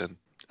Vacation?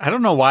 I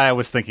don't know why I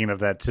was thinking of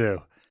that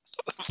too.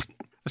 I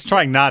was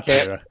trying not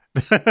to.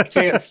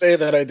 Can't say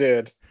that I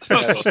did.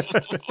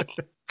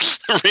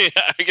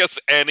 I guess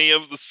any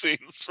of the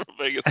scenes from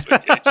Vegas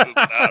Vacation,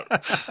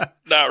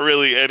 not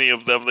really any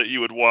of them that you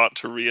would want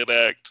to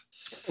reenact.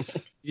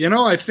 You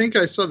know, I think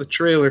I saw the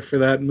trailer for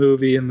that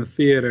movie in the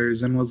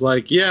theaters and was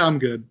like, "Yeah, I'm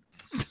good."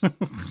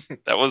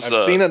 That was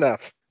I've seen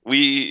enough.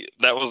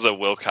 That was a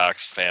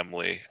Wilcox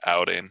family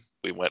outing.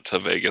 We went to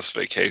Vegas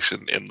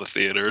Vacation in the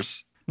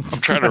theaters.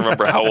 I'm trying to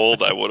remember how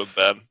old I would have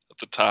been at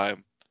the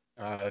time,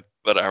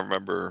 but I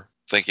remember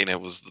thinking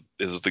it was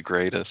the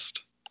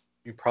greatest.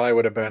 You probably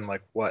would have been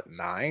like what,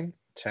 9,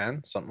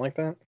 10, something like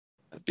that.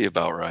 That'd be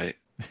about right.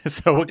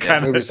 So what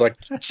kind It was like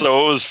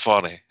So it was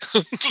funny.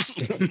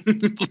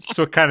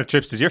 So what kind of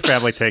trips did your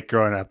family take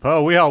growing up?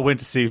 Oh, we all went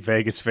to see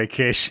Vegas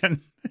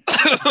Vacation.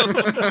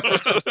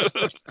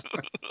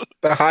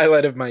 the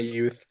highlight of my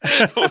youth.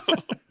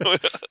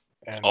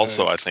 And,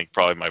 Also, I think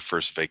probably my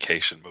first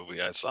vacation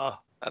movie I saw.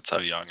 That's how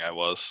young I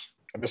was.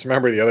 I just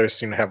remember the others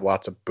seem to have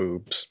lots of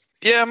boobs.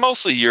 Yeah,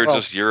 mostly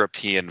just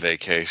European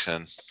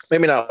Vacation.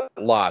 Maybe not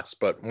lots,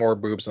 but more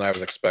boobs than I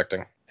was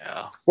expecting.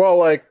 Yeah. Well,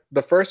 like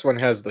the first one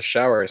has the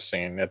shower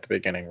scene at the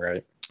beginning,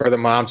 right? Or the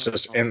mom's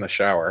just in the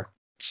shower.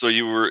 So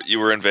you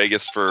were in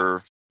Vegas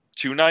for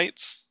 2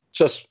 nights?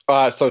 Just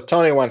so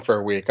Tony went for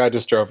a week. I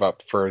just drove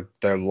up for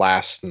the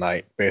last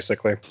night,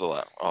 basically.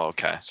 Oh,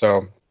 okay.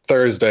 So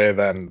Thursday,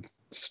 then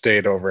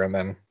stayed over, and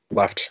then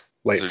left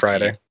late So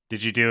Friday.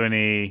 Did you do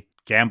any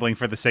gambling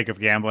for the sake of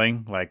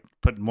gambling? Like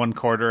putting 1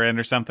 quarter in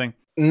or something?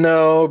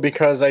 No,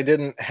 because I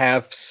didn't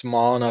have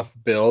small enough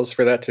bills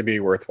for that to be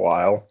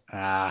worthwhile.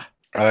 Ah.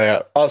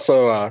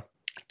 Also,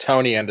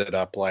 Tony ended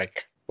up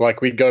like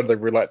we'd go to the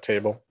roulette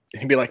table.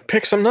 He'd be like,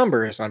 pick some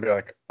numbers. And I'd be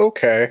like,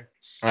 okay.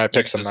 And I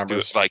picked some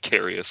numbers. Do it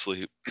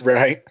vicariously.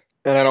 Right.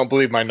 And I don't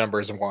believe my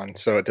numbers won,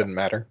 so it didn't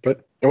matter.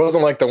 But it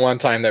wasn't like the one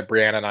time that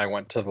Brianna and I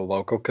went to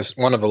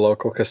one of the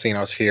local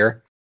casinos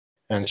here.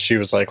 And she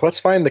was like, let's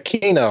find the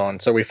Keno.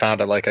 And so we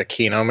found a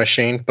Keno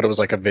machine, but it was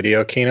like a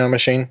video Keno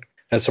machine.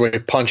 And so we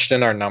punched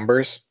in our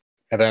numbers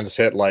and then just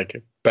hit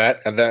like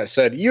bet. And then it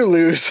said, you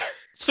lose.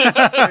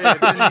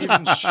 It didn't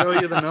even show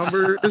you the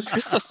numbers.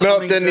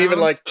 Nope, didn't even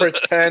like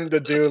pretend to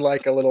do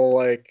like a little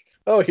like,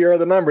 oh, here are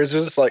the numbers. It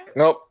was just like,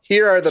 nope,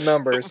 here are the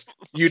numbers.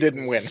 You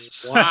didn't win.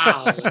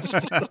 Wow.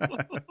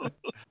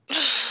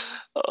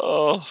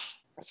 Oh.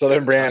 So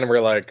then Brandon, we're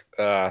like,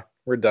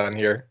 we're done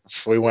here.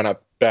 So we went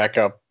back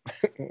up,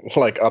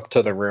 like up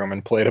to the room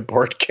and played a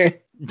board game.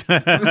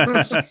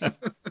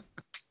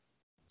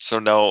 So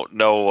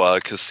no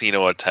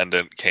casino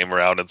attendant came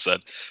around and said,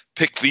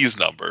 pick these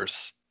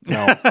numbers.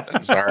 No,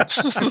 sorry.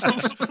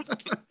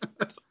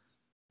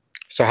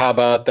 So how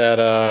about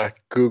that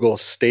Google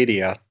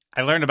Stadia?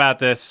 I learned about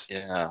this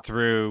Yeah.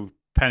 through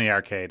Penny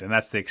Arcade, and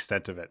that's the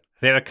extent of it.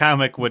 They had a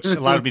comic which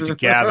allowed me to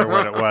gather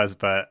what it was,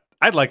 but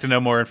I'd like to know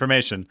more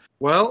information.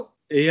 Well,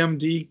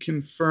 AMD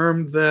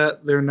confirmed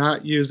that they're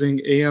not using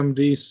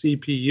AMD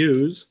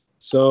CPUs.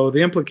 So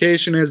the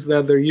implication is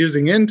that they're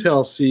using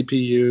Intel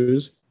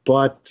CPUs,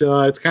 but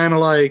it's kind of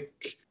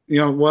like,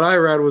 what I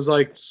read was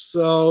like,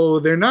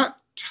 so they're not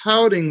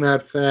touting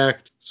that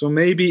fact. So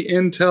maybe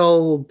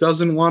Intel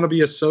doesn't want to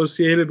be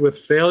associated with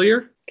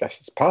failure?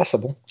 Guess it's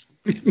possible.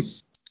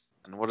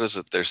 And what is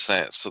it they're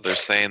saying? So they're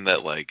saying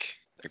that like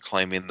they're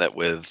claiming that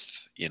with,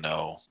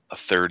 a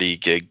 30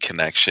 gig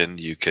connection,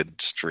 you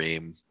could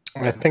stream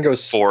I think it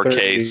was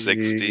 4K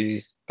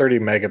 60 30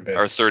 megabits.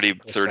 or 30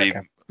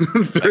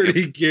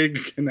 30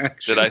 gig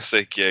connection. Did I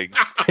say gig?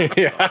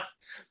 Yeah.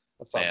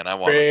 That's Man, I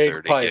want a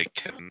 30 gig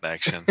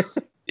connection.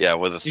 Yeah,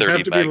 with a 30 You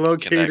have to be meg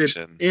located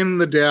connection. in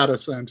the data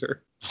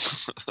center.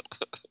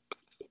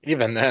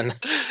 Even then.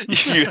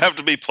 You have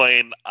to be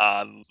playing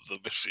on the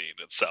machine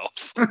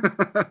itself.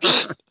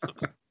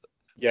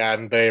 Yeah,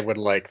 and they would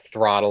like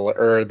throttle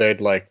or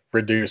they'd like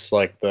reduce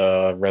like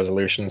the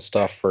resolution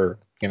stuff for,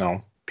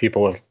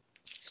 people with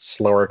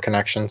slower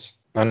connections.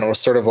 And it was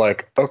sort of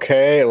like,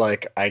 okay,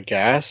 like I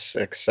guess,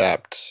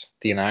 except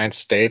the United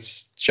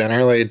States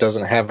generally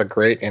doesn't have a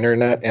great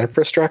internet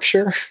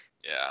infrastructure.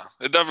 Yeah,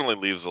 it definitely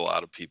leaves a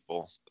lot of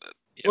people.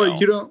 Well,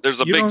 you don't.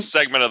 There's a you big don't-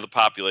 segment of the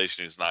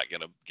population who's not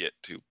going to get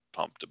to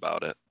pumped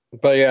about it.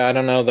 But yeah, I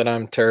don't know that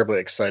I'm terribly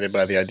excited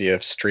by the idea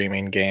of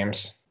streaming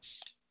games.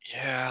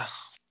 Yeah,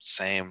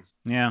 same.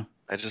 Yeah.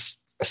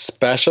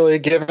 Especially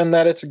given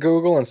that it's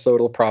Google, and so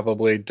it'll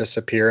probably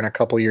disappear in a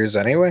couple years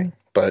anyway.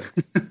 But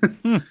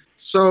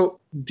So,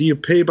 do you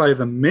pay by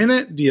the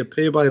minute? Do you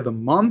pay by the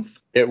month?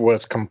 it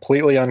was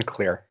completely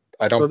unclear.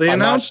 So they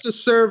announced a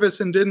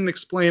service and didn't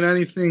explain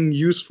anything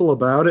useful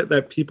about it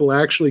that people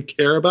actually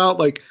care about.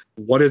 Like,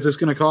 what is this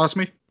going to cost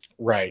me?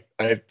 Right.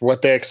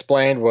 What they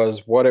explained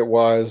was what it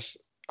was,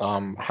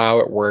 how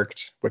it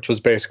worked, which was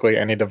basically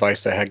any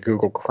device that had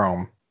Google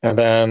Chrome. And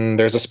then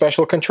there's a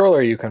special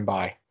controller you can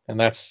buy. And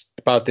that's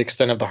about the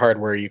extent of the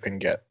hardware you can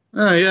get.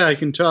 Oh, yeah, I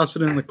can toss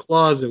it in the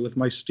closet with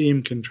my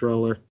Steam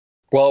controller.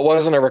 Well, it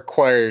wasn't a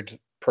required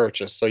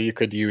purchase, so you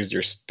could use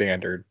your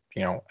standard,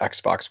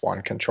 Xbox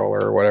One controller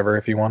or whatever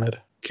if you wanted.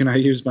 Can I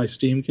use my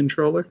Steam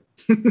controller?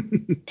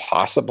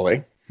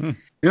 Possibly. The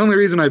only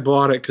reason I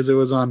bought it because it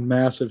was on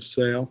massive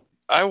sale.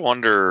 I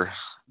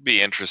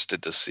be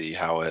interested to see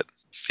how it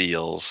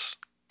feels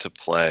to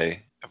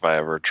play if I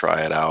ever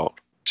try it out.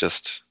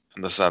 Just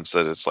in the sense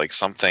that it's like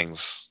some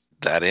things,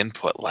 that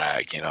input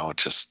lag,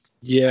 just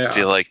Yeah. I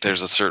feel like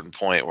there's a certain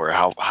point where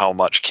how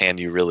much can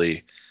you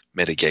really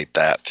mitigate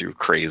that through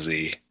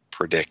crazy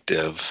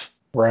predictive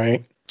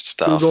Right.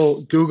 stuff.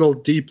 Google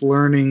deep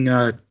learning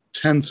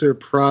tensor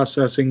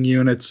processing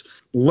units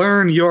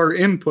learn your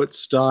input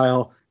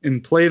style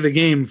and play the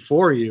game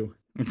for you.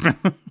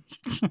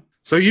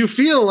 So you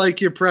feel like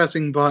you're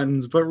pressing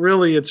buttons, but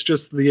really it's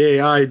just the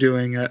AI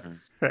doing it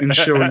and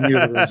showing you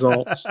the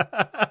results.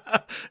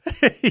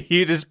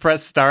 You just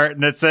press start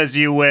and it says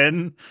you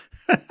win.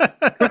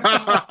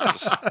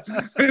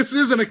 This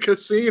isn't a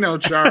casino,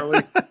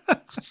 Charlie.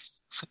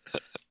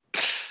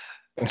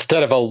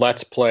 Instead of a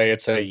let's play,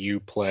 it's a you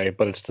play,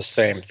 but it's the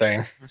same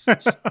thing. You're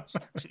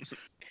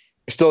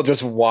still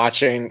just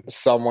watching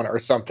someone or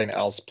something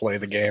else play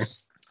the game.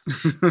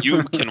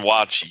 You can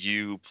watch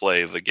you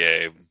play the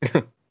game.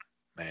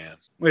 Man.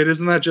 Wait,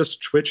 isn't that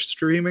just Twitch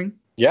streaming?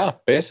 Yeah,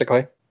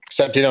 basically.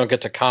 Except you don't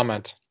get to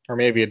comment. Or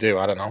maybe you do.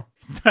 I don't know.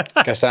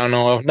 Guess I don't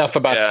know enough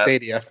about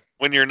Stadia.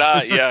 When you're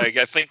not, I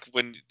think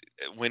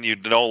when you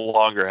no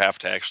longer have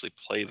to actually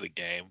play the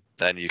game,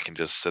 then you can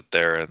just sit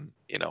there and,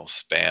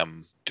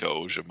 spam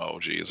Doge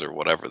emojis or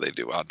whatever they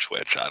do on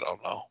Twitch. I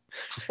don't know.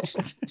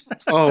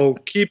 Oh,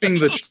 keeping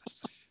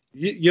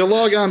you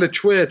log on to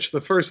Twitch,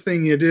 the first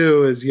thing you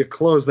do is you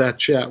close that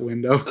chat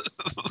window.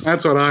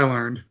 That's what I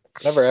learned.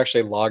 Never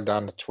actually logged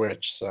on to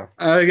Twitch, so.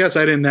 I guess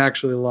I didn't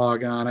actually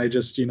log on. I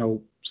just,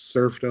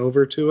 surfed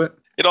over to it.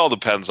 It all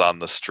depends on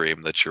the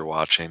stream that you're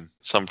watching.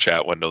 Some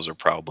chat windows are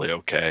probably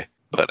okay,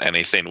 but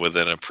anything with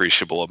an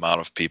appreciable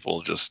amount of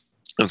people just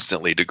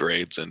instantly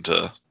degrades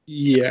into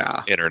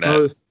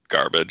internet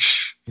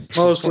garbage.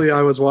 Mostly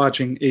I was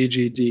watching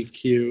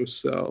AGDQ,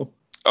 so.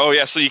 Oh,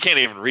 yeah, so you can't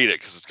even read it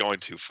because it's going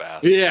too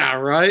fast. Yeah,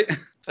 right?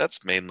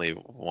 That's mainly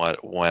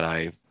when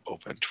I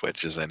open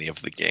Twitch is any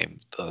of the game,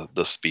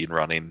 the speed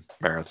running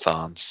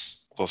marathons.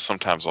 Well,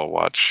 sometimes I'll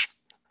watch,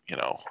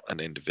 an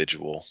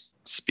individual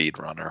speed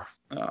runner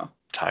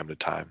time to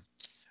time,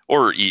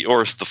 or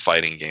it's the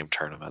fighting game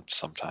tournaments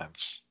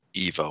sometimes,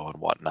 Evo and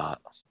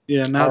whatnot.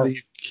 Yeah, not that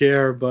you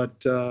care,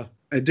 but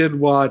I did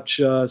watch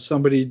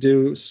somebody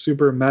do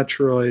Super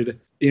Metroid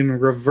in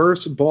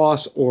reverse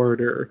boss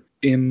order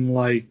in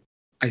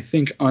I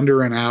think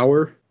under an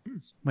hour.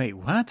 Wait,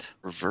 what?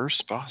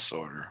 Reverse boss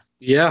order?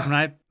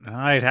 Yeah.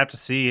 I'd have to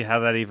see how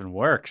that even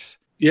works.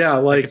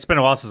 Yeah, it's been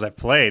a while since I've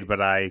played,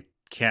 but I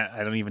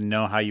don't even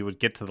know how you would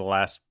get to the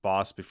last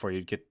boss before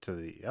you'd get to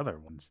the other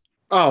ones.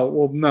 Oh,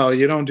 well, no,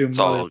 you don't do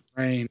Mother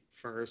Brain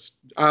first.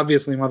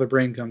 Obviously, Mother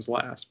Brain comes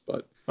last,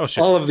 but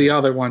all of the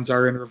other ones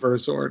are in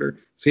reverse order.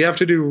 So you have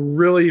to do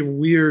really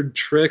weird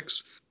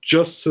tricks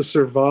just to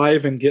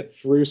survive and get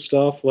through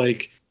stuff,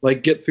 like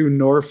get through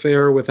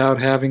Norfair without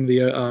having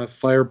the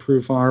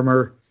fireproof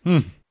armor.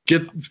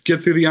 Get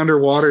through the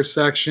underwater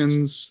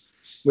sections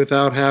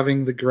without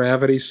having the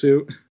gravity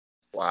suit.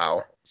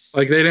 Wow.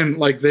 They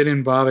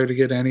didn't bother to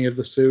get any of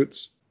the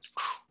suits.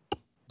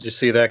 Did you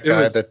see that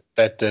guy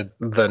that did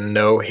the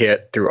no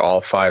hit through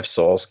all 5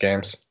 Souls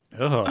games?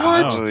 Oh,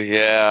 what? Oh,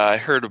 yeah, I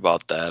heard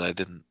about that. I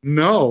didn't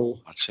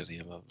watch any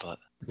of them, but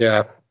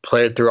yeah,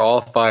 played through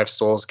all 5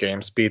 Souls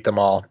games, beat them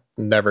all,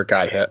 never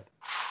got hit.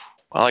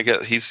 Well, I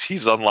guess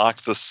he's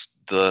unlocked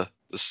the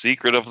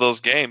secret of those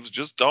games.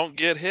 Just don't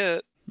get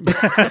hit.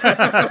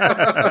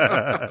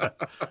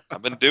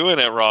 I've been doing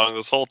it wrong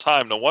this whole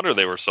time. No wonder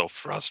they were so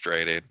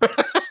frustrating.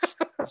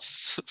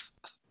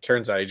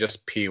 Turns out he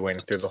just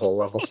P-winged through the whole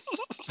level.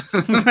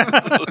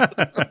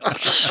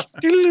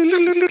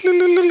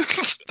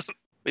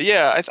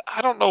 Yeah,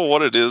 I don't know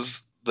what it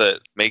is that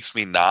makes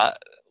me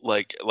not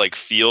like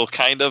feel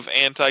kind of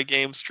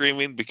anti-game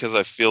streaming, because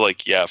I feel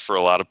like, for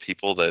a lot of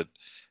people that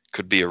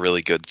could be a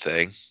really good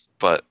thing,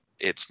 but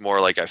it's more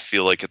like I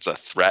feel like it's a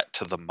threat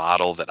to the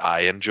model that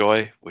I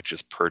enjoy, which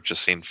is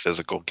purchasing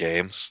physical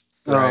games.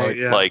 Right. Oh,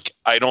 yeah.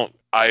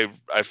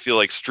 I feel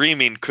like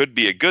streaming could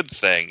be a good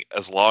thing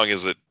as long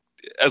as it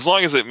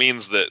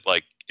means that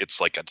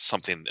it's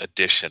something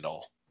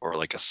additional or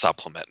like a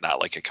supplement,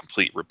 not like a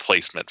complete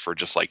replacement for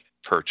just like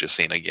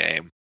purchasing a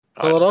game.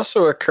 Well, it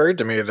also occurred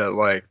to me that,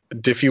 like,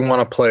 if you want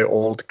to play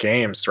old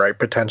games, right,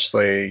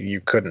 potentially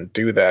you couldn't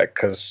do that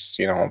because,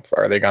 you know,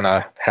 are they going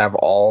to have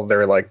all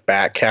their, like,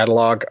 back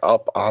catalog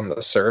up on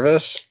the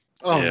service?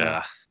 Oh,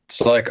 yeah.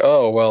 It's like,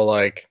 oh, well,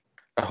 like,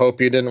 I hope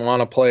you didn't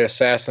want to play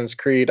Assassin's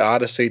Creed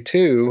Odyssey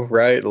 2,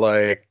 right?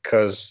 Like,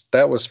 because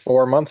that was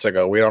 4 months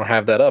ago. We don't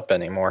have that up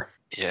anymore.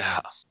 Yeah.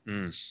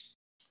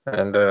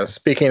 And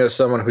speaking as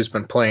someone who's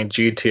been playing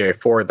GTA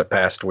 4 the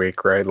past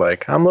week, right?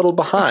 Like, I'm a little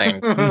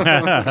behind.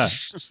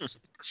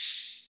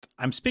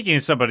 I'm speaking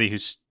as somebody who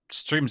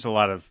streams a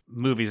lot of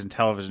movies and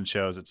television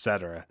shows,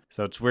 etc.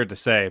 So it's weird to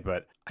say,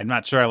 but I'm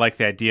not sure I like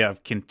the idea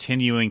of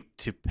continuing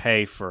to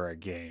pay for a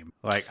game.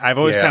 Like, I've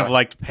always kind of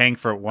liked paying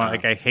for one.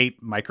 Like, I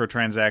hate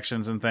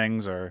microtransactions and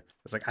things, or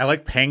it's like I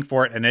like paying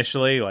for it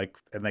initially, like,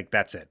 and like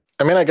that's it.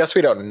 I mean, I guess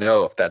we don't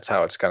know if that's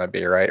how it's going to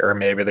be, right? Or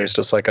maybe there's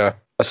just like a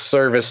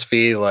service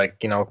fee, like,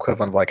 you know,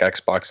 equivalent of like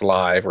Xbox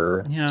Live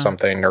or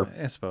something, or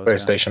I suppose,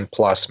 PlayStation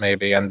Plus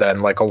maybe, and then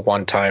like a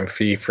one-time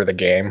fee for the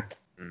game.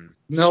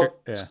 No, Sure,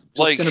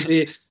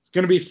 it's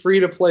gonna be free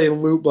to play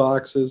loot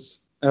boxes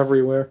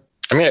everywhere.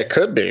 I mean, it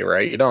could be,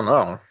 right? You don't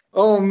know.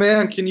 Oh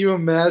man, can you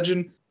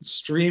imagine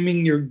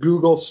streaming your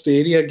Google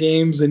Stadia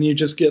games and you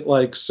just get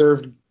like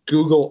served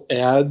Google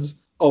ads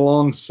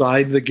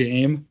alongside the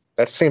game?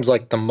 That seems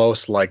like the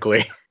most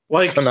likely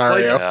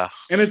scenario. Yeah.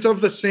 And it's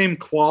of the same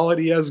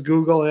quality as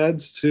Google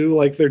ads too.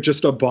 Like, they're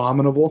just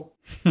abominable.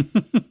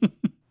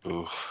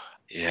 Ooh,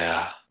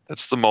 yeah.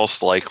 That's the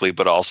most likely,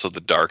 but also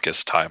the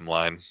darkest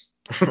timeline.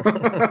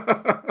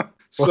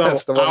 So Well,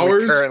 that's the one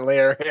we currently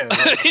are in.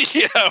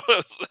 Yeah,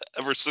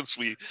 ever since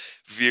we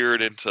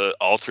veered into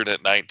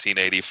alternate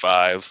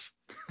 1985,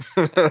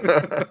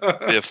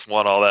 Biff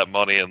won all that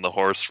money in the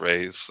horse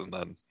race, and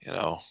then, you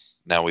know,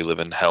 now we live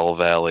in Hell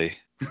Valley.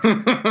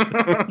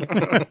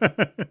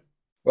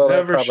 Well,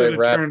 Never should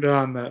have turned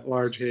on that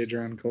Large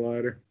Hadron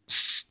Collider.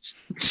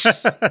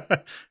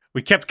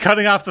 We kept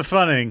cutting off the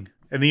funding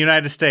in the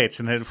United States,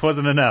 and it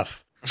wasn't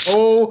enough.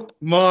 Oh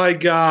my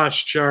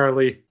gosh,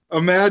 Charlie.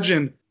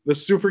 Imagine the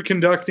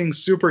superconducting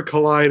super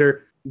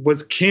collider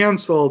was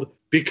canceled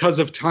because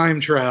of time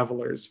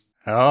travelers.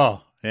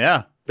 Oh,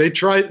 yeah. They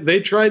tried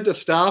to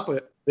stop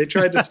it.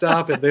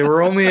 They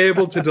were only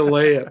able to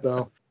delay it,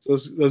 though. So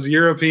those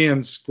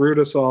Europeans screwed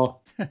us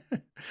all.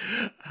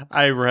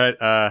 I read,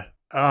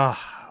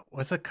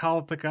 what's it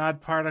called? The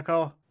God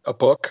Particle? A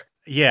book?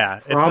 Yeah,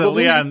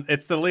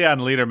 it's the Leon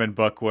Lederman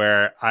book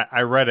where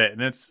I read it,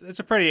 and it's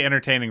a pretty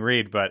entertaining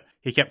read, but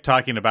he kept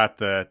talking about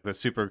the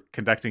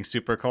superconducting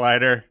super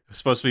collider. It was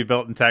supposed to be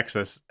built in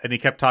Texas, and he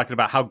kept talking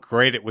about how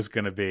great it was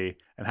going to be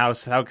and how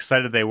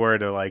excited they were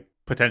to like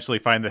potentially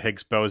find the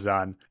Higgs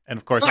boson. And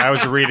of course, I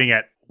was reading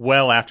it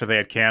well after they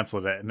had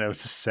canceled it, and it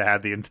was just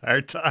sad the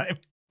entire time.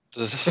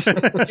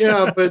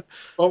 Yeah, but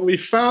we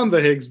found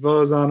the Higgs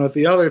boson with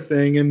the other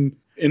thing, and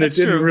That's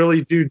it didn't true.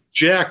 really do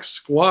jack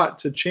squat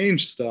to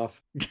change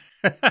stuff.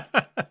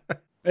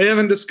 They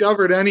haven't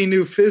discovered any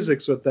new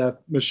physics with that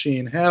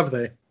machine, have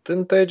they?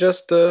 Didn't they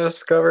just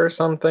discover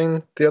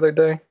something the other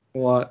day?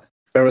 What?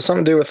 There was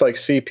something to do with like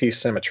CP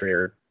symmetry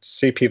or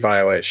CP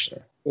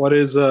violation. What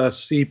is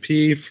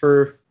CP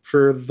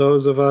for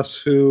those of us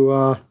who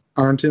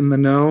aren't in the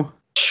know?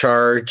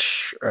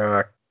 Charge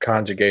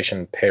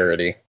conjugation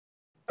parity.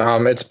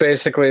 It's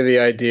basically the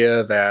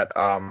idea that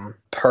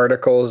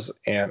particles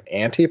and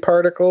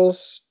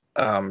antiparticles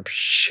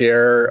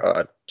share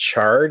a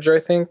charge,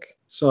 I think.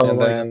 So And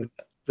like then,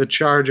 the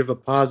charge of a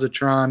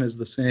positron is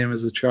the same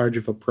as the charge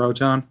of a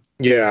proton?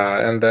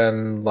 yeah, and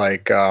then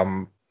like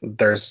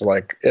there's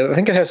like, I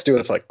think it has to do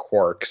with like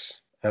quarks,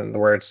 and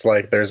where it's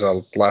like there's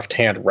a left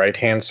hand, right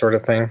hand sort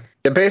of thing.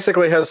 It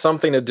basically has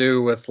something to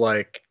do with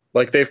like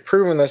they've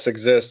proven this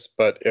exists,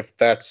 but if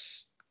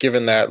that's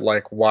given that,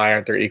 like, why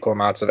aren't there equal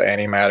amounts of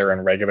antimatter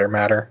and regular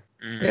matter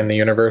in the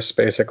universe,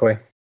 basically?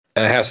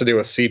 And it has to do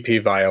with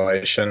CP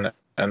violation.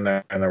 And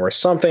there was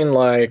something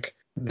like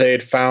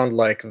they'd found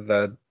like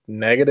the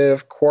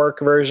negative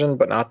quark version,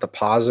 but not the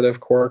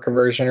positive quark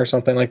version or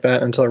something like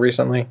that until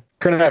recently. I'm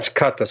going to have to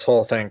cut this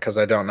whole thing because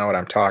I don't know what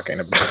I'm talking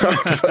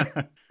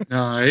about.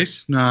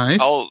 Nice.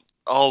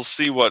 I'll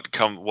see what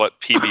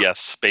PBS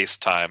Space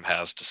Time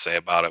has to say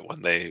about it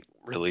when they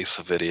release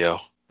a video.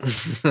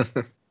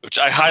 Which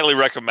I highly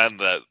recommend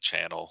that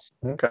channel.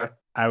 Okay.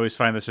 I always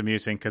find this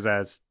amusing because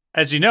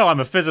as you know, I'm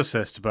a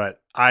physicist,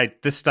 but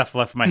this stuff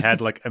left my head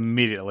like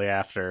immediately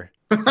after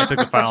I took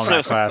the final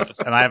math class,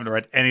 and I haven't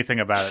read anything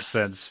about it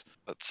since.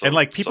 And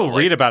like people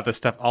read about this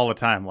stuff all the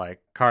time,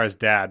 like Kara's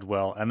dad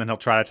will, and then he'll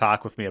try to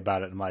talk with me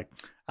about it. I'm like,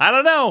 I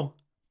don't know.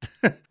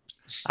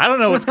 I don't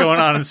know what's going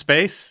on in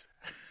space.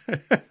 Yeah,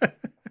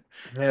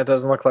 it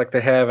doesn't look like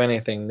they have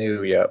anything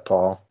new yet,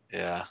 Paul.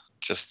 Yeah.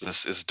 Just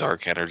this is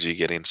dark energy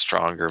getting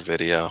stronger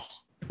video.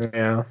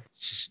 Yeah.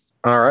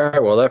 All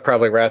right. Well, that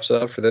probably wraps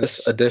it up for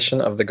this edition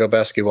of the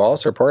Gobeski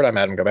Wallace Report. I'm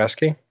Adam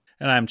Gobeski.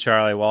 And I'm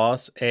Charlie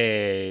Wallace.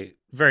 A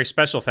very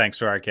special thanks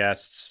to our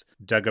guests,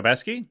 Doug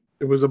Gobeski.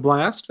 It was a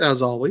blast,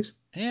 as always.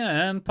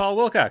 And Paul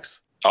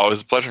Wilcox.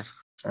 Always a pleasure.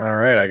 All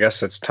right, I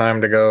guess it's time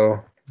to go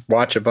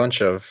watch a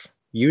bunch of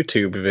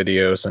YouTube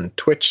videos and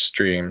Twitch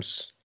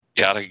streams.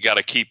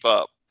 Gotta keep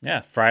up.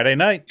 Yeah, Friday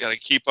night. Gotta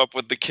keep up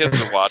with the kids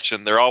are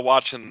watching. They're all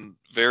watching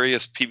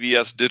various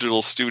PBS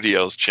Digital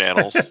Studios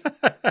channels.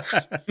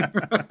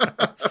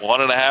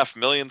 1.5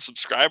 million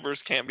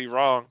subscribers, can't be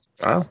wrong.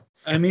 Wow.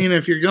 I mean,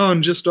 if you're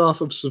going just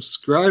off of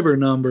subscriber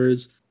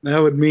numbers, that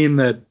would mean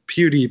that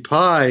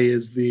PewDiePie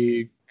is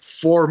the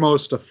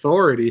foremost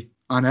authority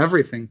on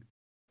everything.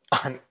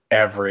 On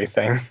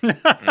everything.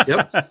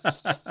 Yep.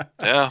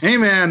 Yeah. Hey,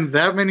 man,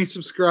 that many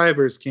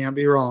subscribers can't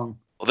be wrong.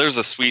 Well, there's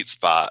a sweet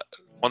spot.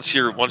 Once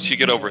you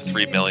get over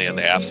 3 million,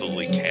 they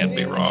absolutely can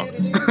be wrong.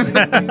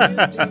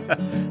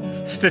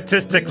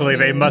 Statistically,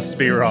 they must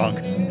be wrong.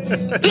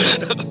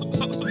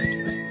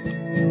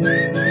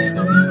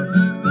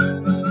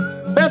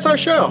 That's our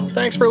show.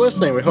 Thanks for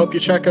listening. We hope you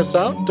check us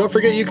out. Don't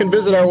forget you can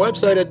visit our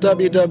website at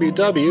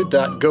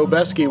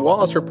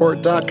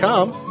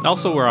www.gobeskiwallacereport.com.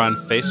 Also, we're on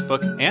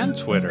Facebook and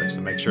Twitter,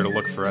 so make sure to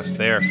look for us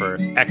there for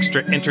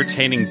extra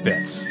entertaining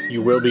bits.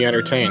 You will be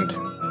entertained.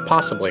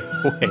 Possibly.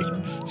 Wait,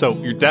 so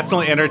you're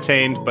definitely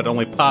entertained, but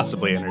only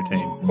possibly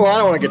entertained. Well, I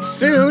don't want to get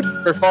sued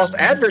for false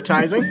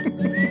advertising.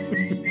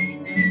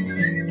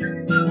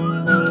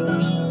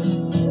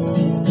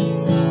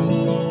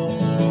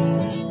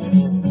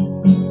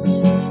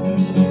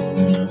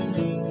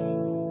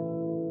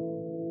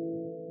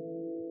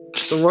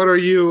 So what are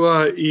you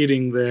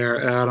eating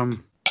there,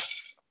 Adam?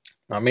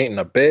 I'm eating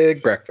a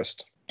big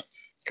breakfast.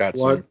 Got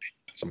What?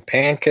 some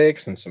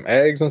pancakes and some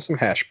eggs and some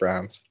hash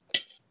browns.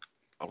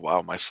 Oh,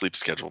 wow, my sleep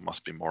schedule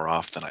must be more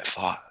off than I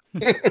thought.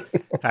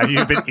 Have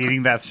you been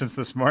eating that since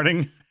this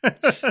morning?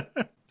 It's a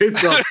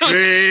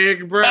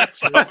big That's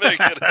breakfast. how big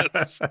it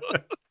is.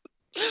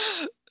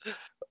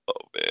 Oh,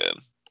 man.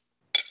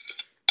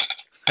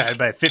 I had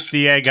my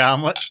 50 egg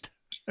omelet.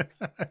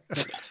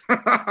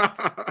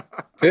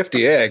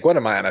 50 egg? What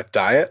am I, on a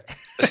diet?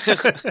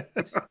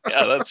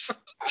 Yeah,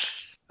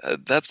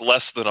 that's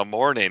less than a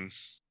morning.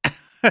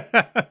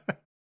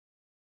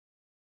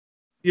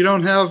 You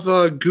don't have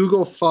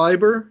Google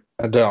Fiber?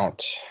 I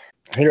don't.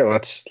 Here,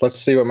 let's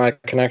see what my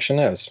connection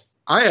is.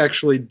 I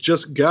actually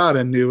just got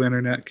a new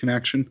internet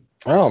connection.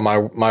 Oh,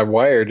 my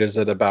wired is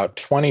at about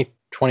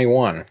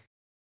 2021.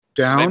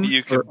 Down So maybe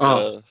you could.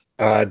 or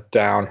up?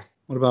 Down.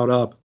 What about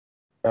up?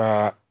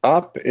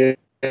 Up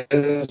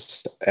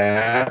is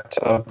at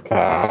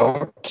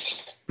about.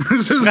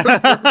 This is the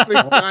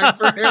perfect time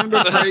for him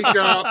to break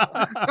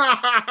up.